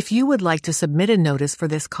 If you would like to submit a notice for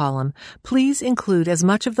this column, please include as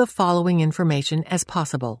much of the following information as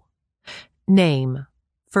possible. Name,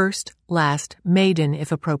 first, last, maiden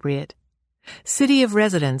if appropriate. City of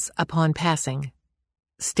residence upon passing.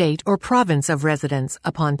 State or province of residence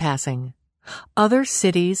upon passing. Other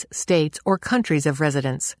cities, states, or countries of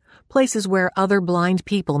residence, places where other blind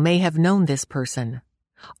people may have known this person.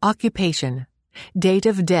 Occupation. Date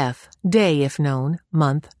of death, day if known,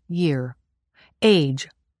 month, year. Age.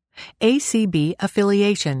 ACB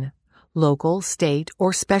affiliation. Local, state,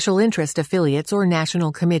 or special interest affiliates or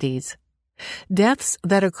national committees. Deaths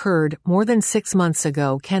that occurred more than 6 months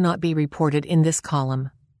ago cannot be reported in this column.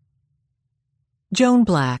 Joan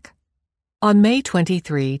Black. On May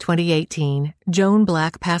 23, 2018, Joan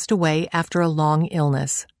Black passed away after a long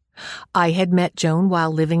illness. I had met Joan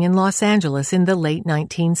while living in Los Angeles in the late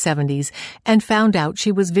 1970s and found out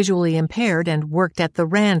she was visually impaired and worked at the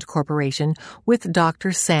RAND Corporation with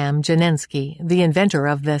Dr. Sam Janensky, the inventor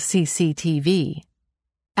of the CCTV.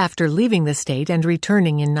 After leaving the state and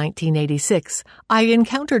returning in 1986, I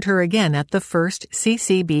encountered her again at the first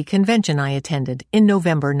CCB convention I attended in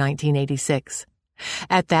November 1986.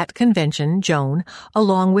 At that convention, Joan,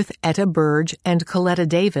 along with Etta Burge and Coletta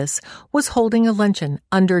Davis, was holding a luncheon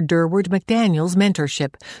under Durward McDaniel's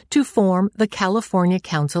mentorship to form the California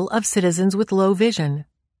Council of Citizens with Low Vision.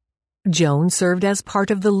 Joan served as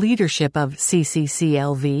part of the leadership of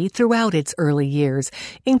CCCLV throughout its early years,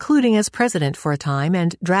 including as president for a time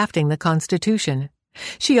and drafting the Constitution.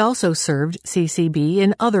 She also served CCB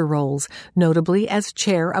in other roles, notably as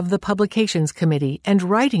chair of the Publications Committee and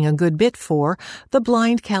writing a good bit for The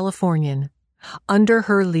Blind Californian. Under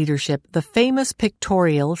her leadership, the famous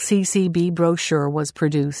pictorial CCB brochure was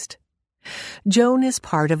produced. Joan is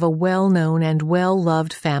part of a well-known and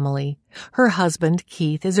well-loved family. Her husband,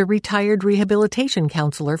 Keith, is a retired rehabilitation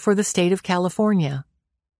counselor for the state of California.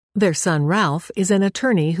 Their son Ralph is an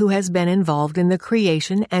attorney who has been involved in the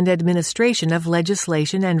creation and administration of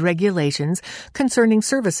legislation and regulations concerning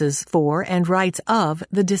services for and rights of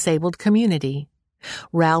the disabled community.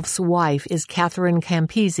 Ralph's wife is Catherine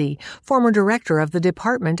Campisi, former director of the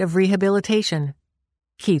Department of Rehabilitation.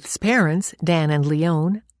 Keith's parents, Dan and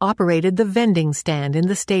Leone, operated the vending stand in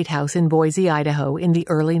the State House in Boise, Idaho in the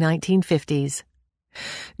early 1950s.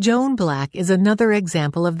 Joan Black is another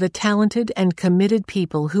example of the talented and committed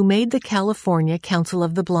people who made the California Council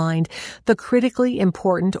of the Blind the critically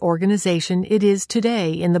important organization it is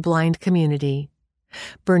today in the blind community.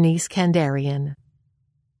 Bernice Kandarian.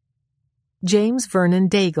 James Vernon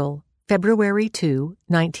Daigle, February 2,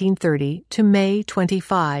 1930 to May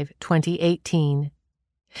 25, 2018.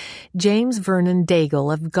 James Vernon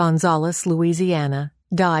Daigle of Gonzales, Louisiana,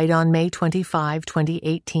 died on May 25,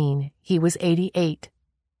 2018. He was 88.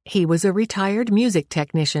 He was a retired music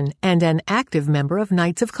technician and an active member of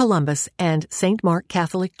Knights of Columbus and St. Mark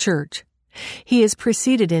Catholic Church. He is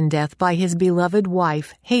preceded in death by his beloved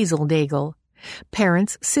wife, Hazel Daigle,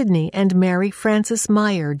 parents Sidney and Mary Frances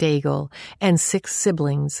Meyer Daigle, and 6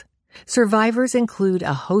 siblings. Survivors include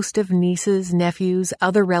a host of nieces, nephews,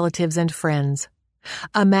 other relatives, and friends.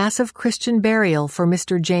 A massive Christian burial for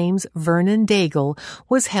Mr. James Vernon Daigle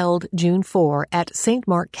was held June 4 at St.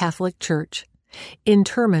 Mark Catholic Church.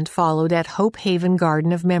 Interment followed at Hope Haven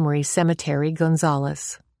Garden of Memory Cemetery,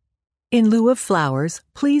 Gonzales. In lieu of flowers,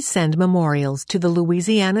 please send memorials to the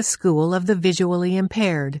Louisiana School of the Visually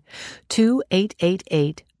Impaired,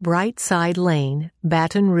 2888 Brightside Lane,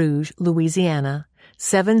 Baton Rouge, Louisiana,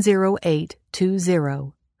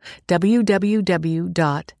 70820.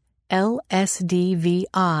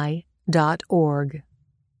 www.lsdvi.org.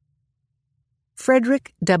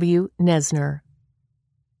 Frederick W. Nesner.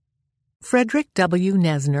 Frederick W.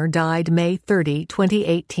 Nesner died May 30,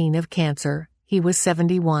 2018 of cancer. He was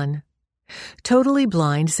 71. Totally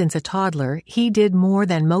blind since a toddler, he did more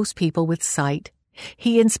than most people with sight.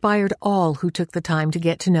 He inspired all who took the time to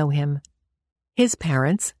get to know him. His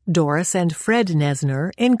parents, Doris and Fred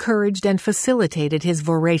Nesner, encouraged and facilitated his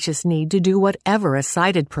voracious need to do whatever a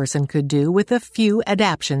sighted person could do with a few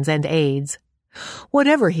adaptions and aids.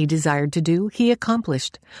 Whatever he desired to do, he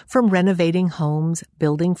accomplished, from renovating homes,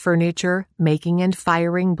 building furniture, making and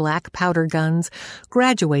firing black powder guns,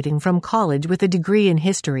 graduating from college with a degree in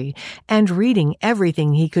history, and reading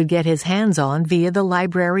everything he could get his hands on via the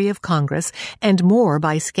Library of Congress, and more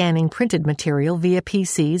by scanning printed material via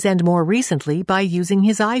PCs, and more recently by using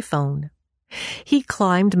his iPhone. He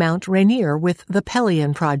climbed Mount Rainier with the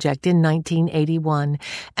Pelion Project in 1981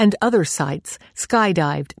 and other sites,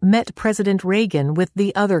 skydived, met President Reagan with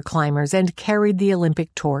the other climbers, and carried the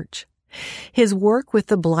Olympic torch. His work with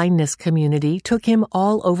the blindness community took him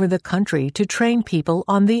all over the country to train people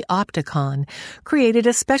on the Opticon, created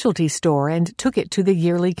a specialty store and took it to the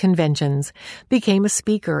yearly conventions, became a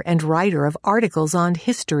speaker and writer of articles on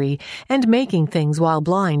history and making things while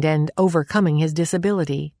blind and overcoming his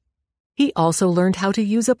disability. He also learned how to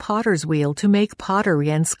use a potter's wheel to make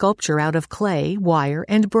pottery and sculpture out of clay, wire,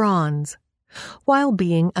 and bronze. While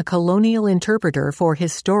being a colonial interpreter for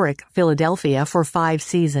historic Philadelphia for 5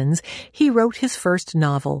 seasons, he wrote his first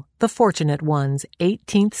novel, The Fortunate Ones,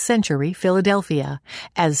 18th Century Philadelphia,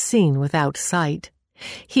 as seen without sight.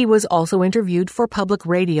 He was also interviewed for public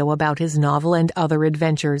radio about his novel and other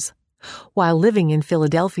adventures. While living in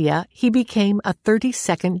Philadelphia, he became a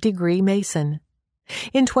 32nd degree Mason.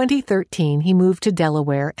 In 2013, he moved to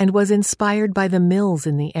Delaware and was inspired by the mills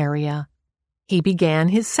in the area. He began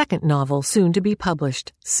his second novel, soon to be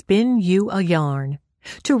published, Spin You a Yarn.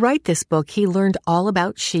 To write this book, he learned all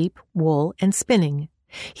about sheep, wool, and spinning.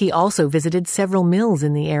 He also visited several mills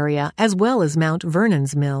in the area, as well as Mount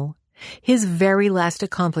Vernon's mill. His very last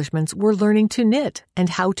accomplishments were learning to knit and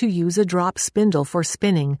how to use a drop spindle for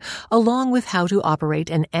spinning, along with how to operate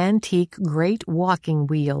an antique great walking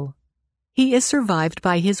wheel. He is survived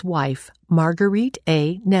by his wife, Marguerite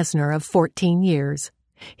A. Nesner, of 14 years,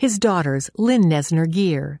 his daughters Lynn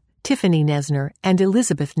Nesner-Gear, Tiffany Nesner, and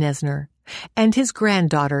Elizabeth Nesner, and his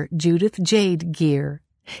granddaughter Judith Jade Gear,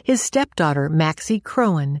 his stepdaughter Maxie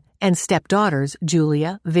Crowan, and stepdaughters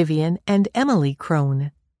Julia, Vivian, and Emily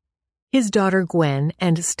Crone. His daughter Gwen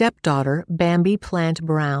and stepdaughter Bambi Plant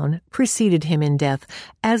Brown preceded him in death,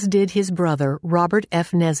 as did his brother Robert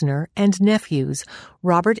F. Nesner and nephews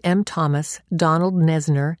Robert M. Thomas, Donald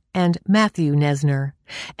Nesner, and Matthew Nesner,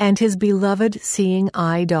 and his beloved seeing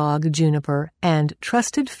eye dog Juniper and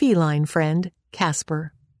trusted feline friend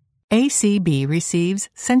Casper. ACB receives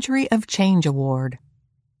Century of Change Award.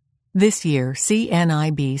 This year,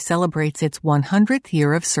 CNIB celebrates its 100th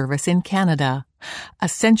year of service in Canada. A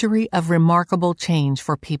century of remarkable change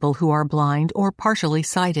for people who are blind or partially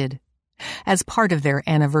sighted. As part of their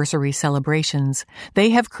anniversary celebrations,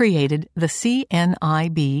 they have created the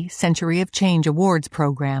CNIB Century of Change Awards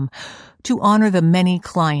program to honor the many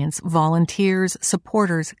clients, volunteers,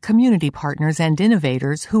 supporters, community partners, and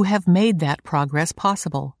innovators who have made that progress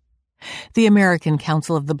possible. The American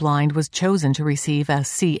Council of the Blind was chosen to receive a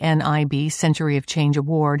CNIB Century of Change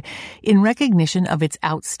Award in recognition of its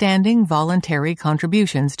outstanding voluntary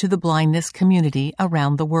contributions to the blindness community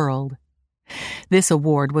around the world. This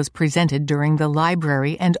award was presented during the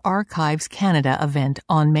Library and Archives Canada event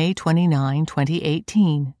on May 29,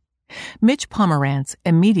 2018. Mitch Pomerantz,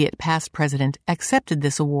 immediate past president, accepted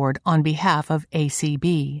this award on behalf of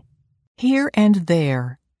ACB. Here and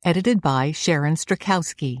There, edited by Sharon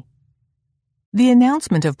Strakowski. The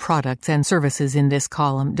announcement of products and services in this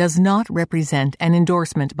column does not represent an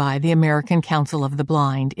endorsement by the American Council of the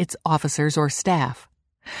Blind, its officers, or staff.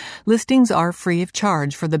 Listings are free of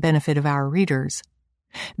charge for the benefit of our readers.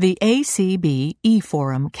 The ACB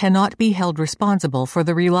e-Forum cannot be held responsible for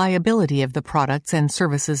the reliability of the products and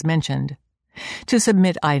services mentioned. To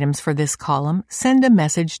submit items for this column, send a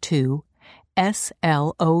message to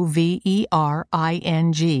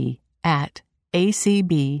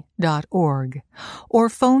slovering@acb.org or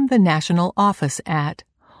phone the national office at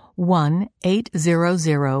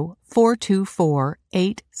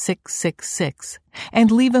 1-800-424-8666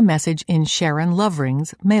 and leave a message in Sharon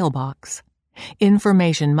Lovering's mailbox.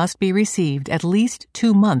 Information must be received at least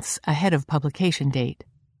 2 months ahead of publication date.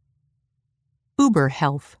 Uber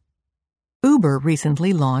Health. Uber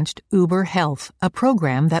recently launched Uber Health, a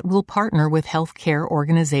program that will partner with healthcare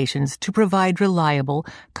organizations to provide reliable,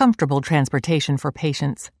 comfortable transportation for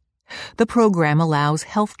patients. The program allows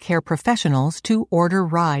healthcare professionals to order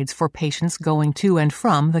rides for patients going to and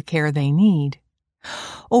from the care they need.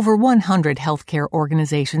 Over 100 healthcare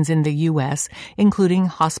organizations in the U.S., including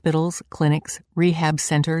hospitals, clinics, rehab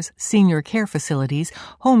centers, senior care facilities,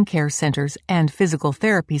 home care centers, and physical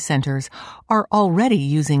therapy centers, are already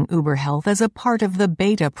using Uber Health as a part of the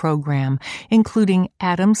beta program, including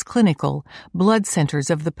Adams Clinical, Blood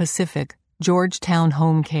Centers of the Pacific, Georgetown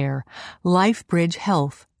Home Care, LifeBridge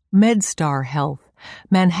Health, MedStar Health,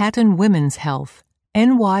 Manhattan Women's Health,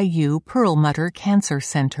 NYU Perlmutter Cancer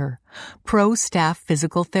Center, Pro Staff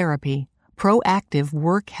Physical Therapy, Proactive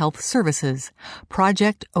Work Health Services,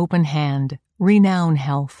 Project Open Hand, Renown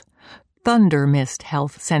Health, Thunder Mist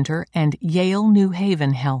Health Center, and Yale New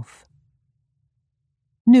Haven Health.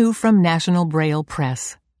 New from National Braille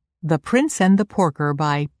Press. The Prince and the Porker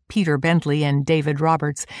by Peter Bentley and David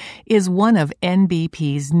Roberts is one of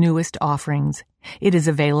NBP's newest offerings. It is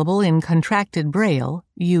available in contracted Braille,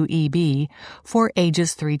 UEB, for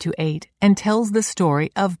ages 3 to 8 and tells the story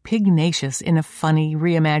of Pignacious in a funny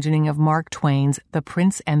reimagining of Mark Twain's The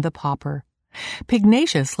Prince and the Pauper.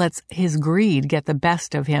 Pignacious lets his greed get the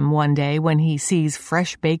best of him one day when he sees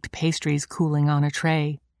fresh-baked pastries cooling on a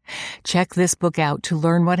tray. Check this book out to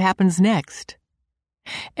learn what happens next.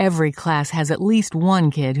 Every class has at least one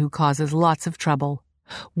kid who causes lots of trouble.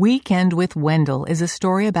 Weekend with Wendell is a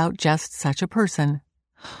story about just such a person.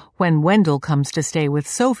 When Wendell comes to stay with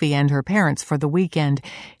Sophie and her parents for the weekend,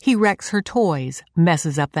 he wrecks her toys,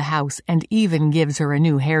 messes up the house, and even gives her a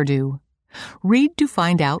new hairdo. Read to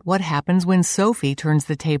find out what happens when Sophie turns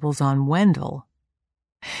the tables on Wendell.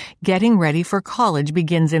 Getting Ready for College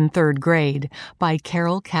Begins in Third Grade by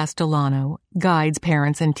Carol Castellano guides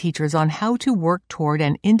parents and teachers on how to work toward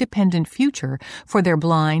an independent future for their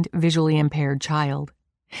blind, visually impaired child.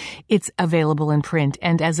 It's available in print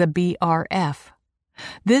and as a BRF.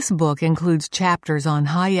 This book includes chapters on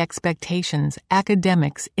high expectations,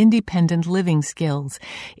 academics, independent living skills,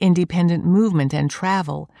 independent movement and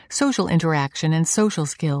travel, social interaction and social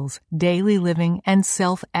skills, daily living, and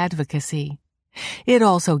self-advocacy. It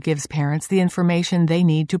also gives parents the information they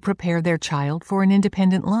need to prepare their child for an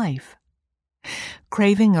independent life.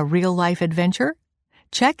 Craving a real-life adventure?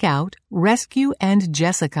 Check out Rescue and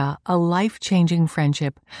Jessica, A Life-Changing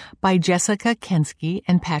Friendship by Jessica Kensky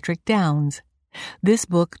and Patrick Downs. This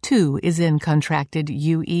book, too, is in contracted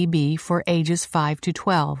UEB for ages 5 to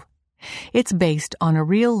 12. It's based on a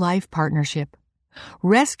real-life partnership.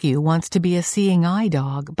 Rescue wants to be a seeing eye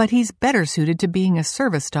dog, but he's better suited to being a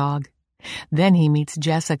service dog. Then he meets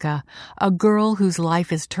Jessica, a girl whose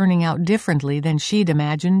life is turning out differently than she'd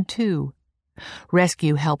imagined, too.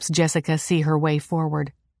 Rescue helps Jessica see her way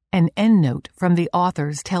forward. An endnote from the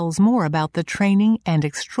authors tells more about the training and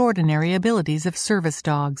extraordinary abilities of service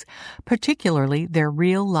dogs, particularly their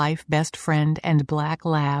real-life best friend and black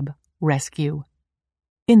lab, Rescue.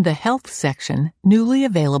 In the health section, newly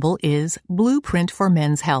available is Blueprint for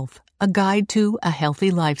Men's Health, A Guide to a Healthy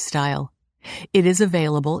Lifestyle. It is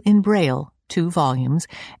available in Braille, 2 volumes,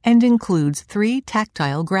 and includes 3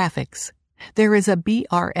 tactile graphics. There is a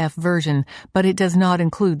BRF version, but it does not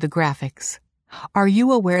include the graphics. Are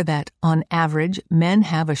you aware that, on average, men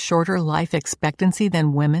have a shorter life expectancy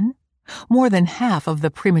than women? More than half of the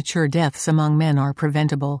premature deaths among men are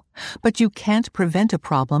preventable, but you can't prevent a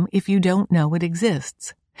problem if you don't know it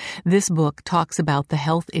exists. This book talks about the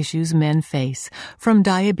health issues men face, from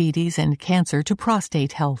diabetes and cancer to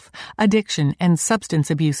prostate health, addiction and substance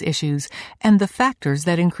abuse issues, and the factors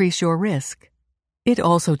that increase your risk. It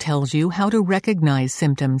also tells you how to recognize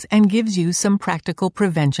symptoms and gives you some practical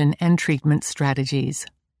prevention and treatment strategies.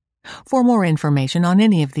 For more information on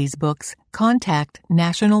any of these books, contact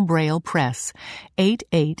National Braille Press,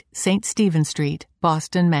 88 St. Stephen Street,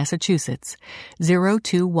 Boston, Massachusetts,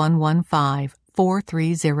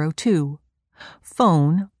 02115-4302.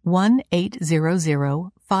 Phone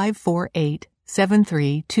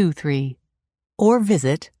 1-800-548-7323. Or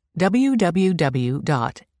visit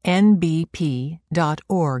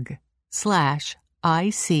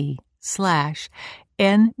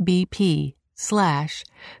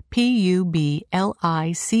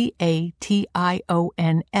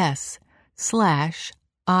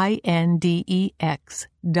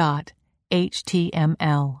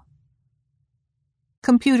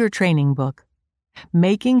Computer Training Book.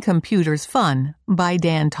 Making Computers Fun by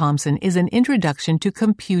Dan Thompson is an introduction to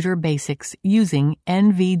computer basics using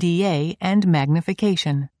NVDA and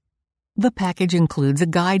magnification. The package includes a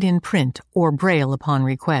guide in print or Braille upon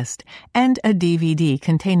request and a DVD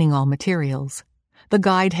containing all materials. The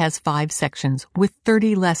guide has 5 sections with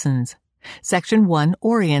 30 lessons. Section 1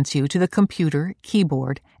 orients you to the computer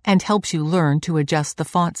keyboard and helps you learn to adjust the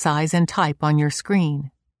font size and type on your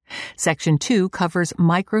screen. Section 2 covers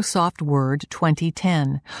Microsoft Word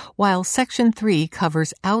 2010, while Section 3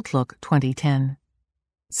 covers Outlook 2010.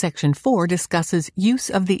 Section 4 discusses use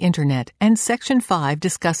of the Internet, and Section 5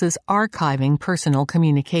 discusses archiving personal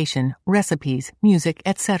communication, recipes, music,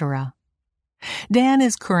 etc. Dan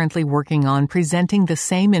is currently working on presenting the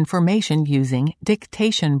same information using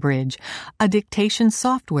Dictation Bridge, a dictation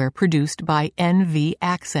software produced by NV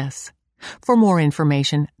Access. For more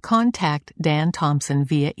information, contact Dan Thompson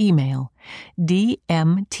via email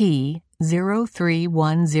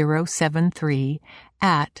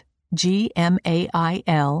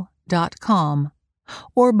dmt03103@gmail.com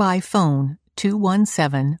or by phone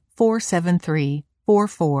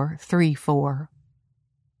 217-473-4434.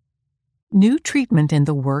 New treatment in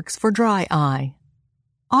the works for dry eye.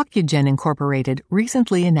 Ocugen Incorporated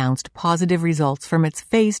recently announced positive results from its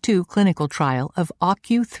Phase 2 clinical trial of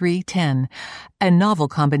OCU310, a novel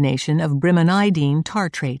combination of brimonidine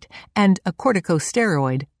tartrate and a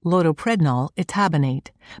corticosteroid, lotoprednol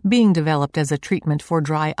etabonate, being developed as a treatment for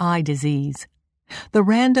dry eye disease. The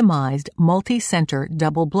randomized, multi-center,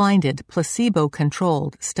 double-blinded,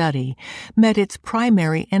 placebo-controlled study met its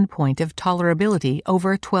primary endpoint of tolerability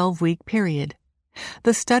over a 12-week period.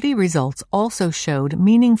 The study results also showed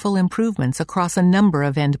meaningful improvements across a number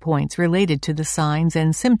of endpoints related to the signs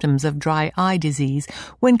and symptoms of dry eye disease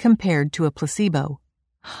when compared to a placebo.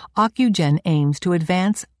 Ocugen aims to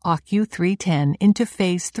advance OCU310 into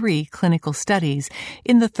Phase 3 clinical studies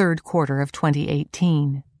in the third quarter of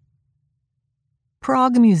 2018.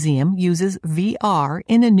 Prague Museum uses VR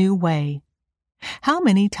in a new way. How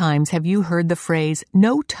many times have you heard the phrase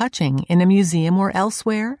 "no touching" in a museum or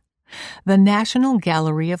elsewhere? The National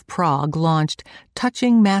Gallery of Prague launched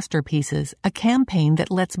Touching Masterpieces, a campaign that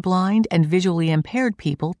lets blind and visually impaired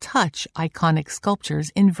people touch iconic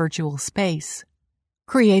sculptures in virtual space.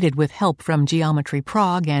 Created with help from Geometry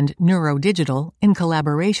Prague and Neurodigital in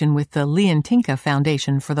collaboration with the Leontinka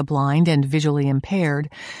Foundation for the Blind and Visually Impaired,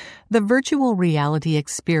 the virtual reality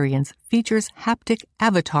experience features haptic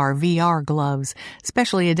avatar VR gloves,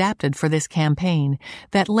 specially adapted for this campaign,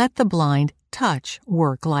 that let the blind touch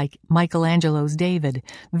work like Michelangelo's David,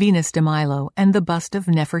 Venus de Milo, and the bust of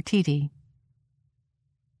Nefertiti.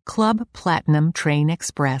 Club Platinum Train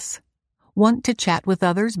Express. Want to chat with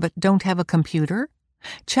others but don't have a computer?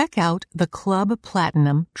 Check out the Club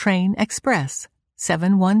Platinum Train Express,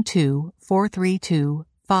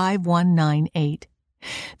 712-432-5198.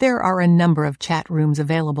 There are a number of chat rooms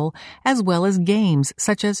available, as well as games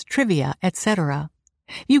such as trivia, etc.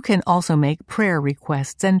 You can also make prayer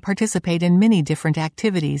requests and participate in many different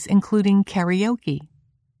activities, including karaoke.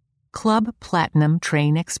 Club Platinum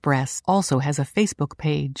Train Express also has a Facebook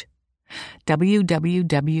page.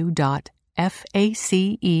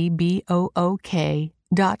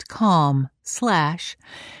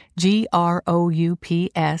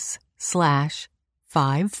 www.facebook.com/groups/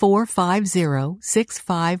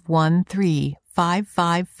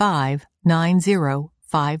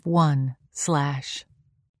 5450-6513-555-9051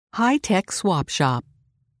 / High-Tech Swap Shop.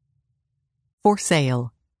 For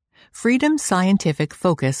sale. Freedom Scientific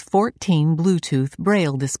Focus 14 Bluetooth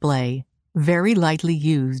Braille display. Very lightly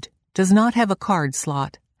used. Does not have a card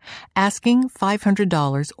slot. Asking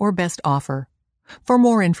 $500 or best offer. For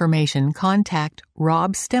more information, contact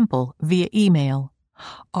Rob Stemple via email.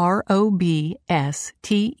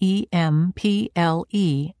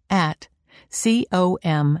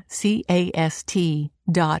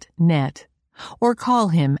 robstemple@comcast.net or call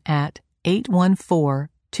him at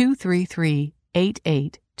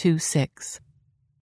 814-233-8826.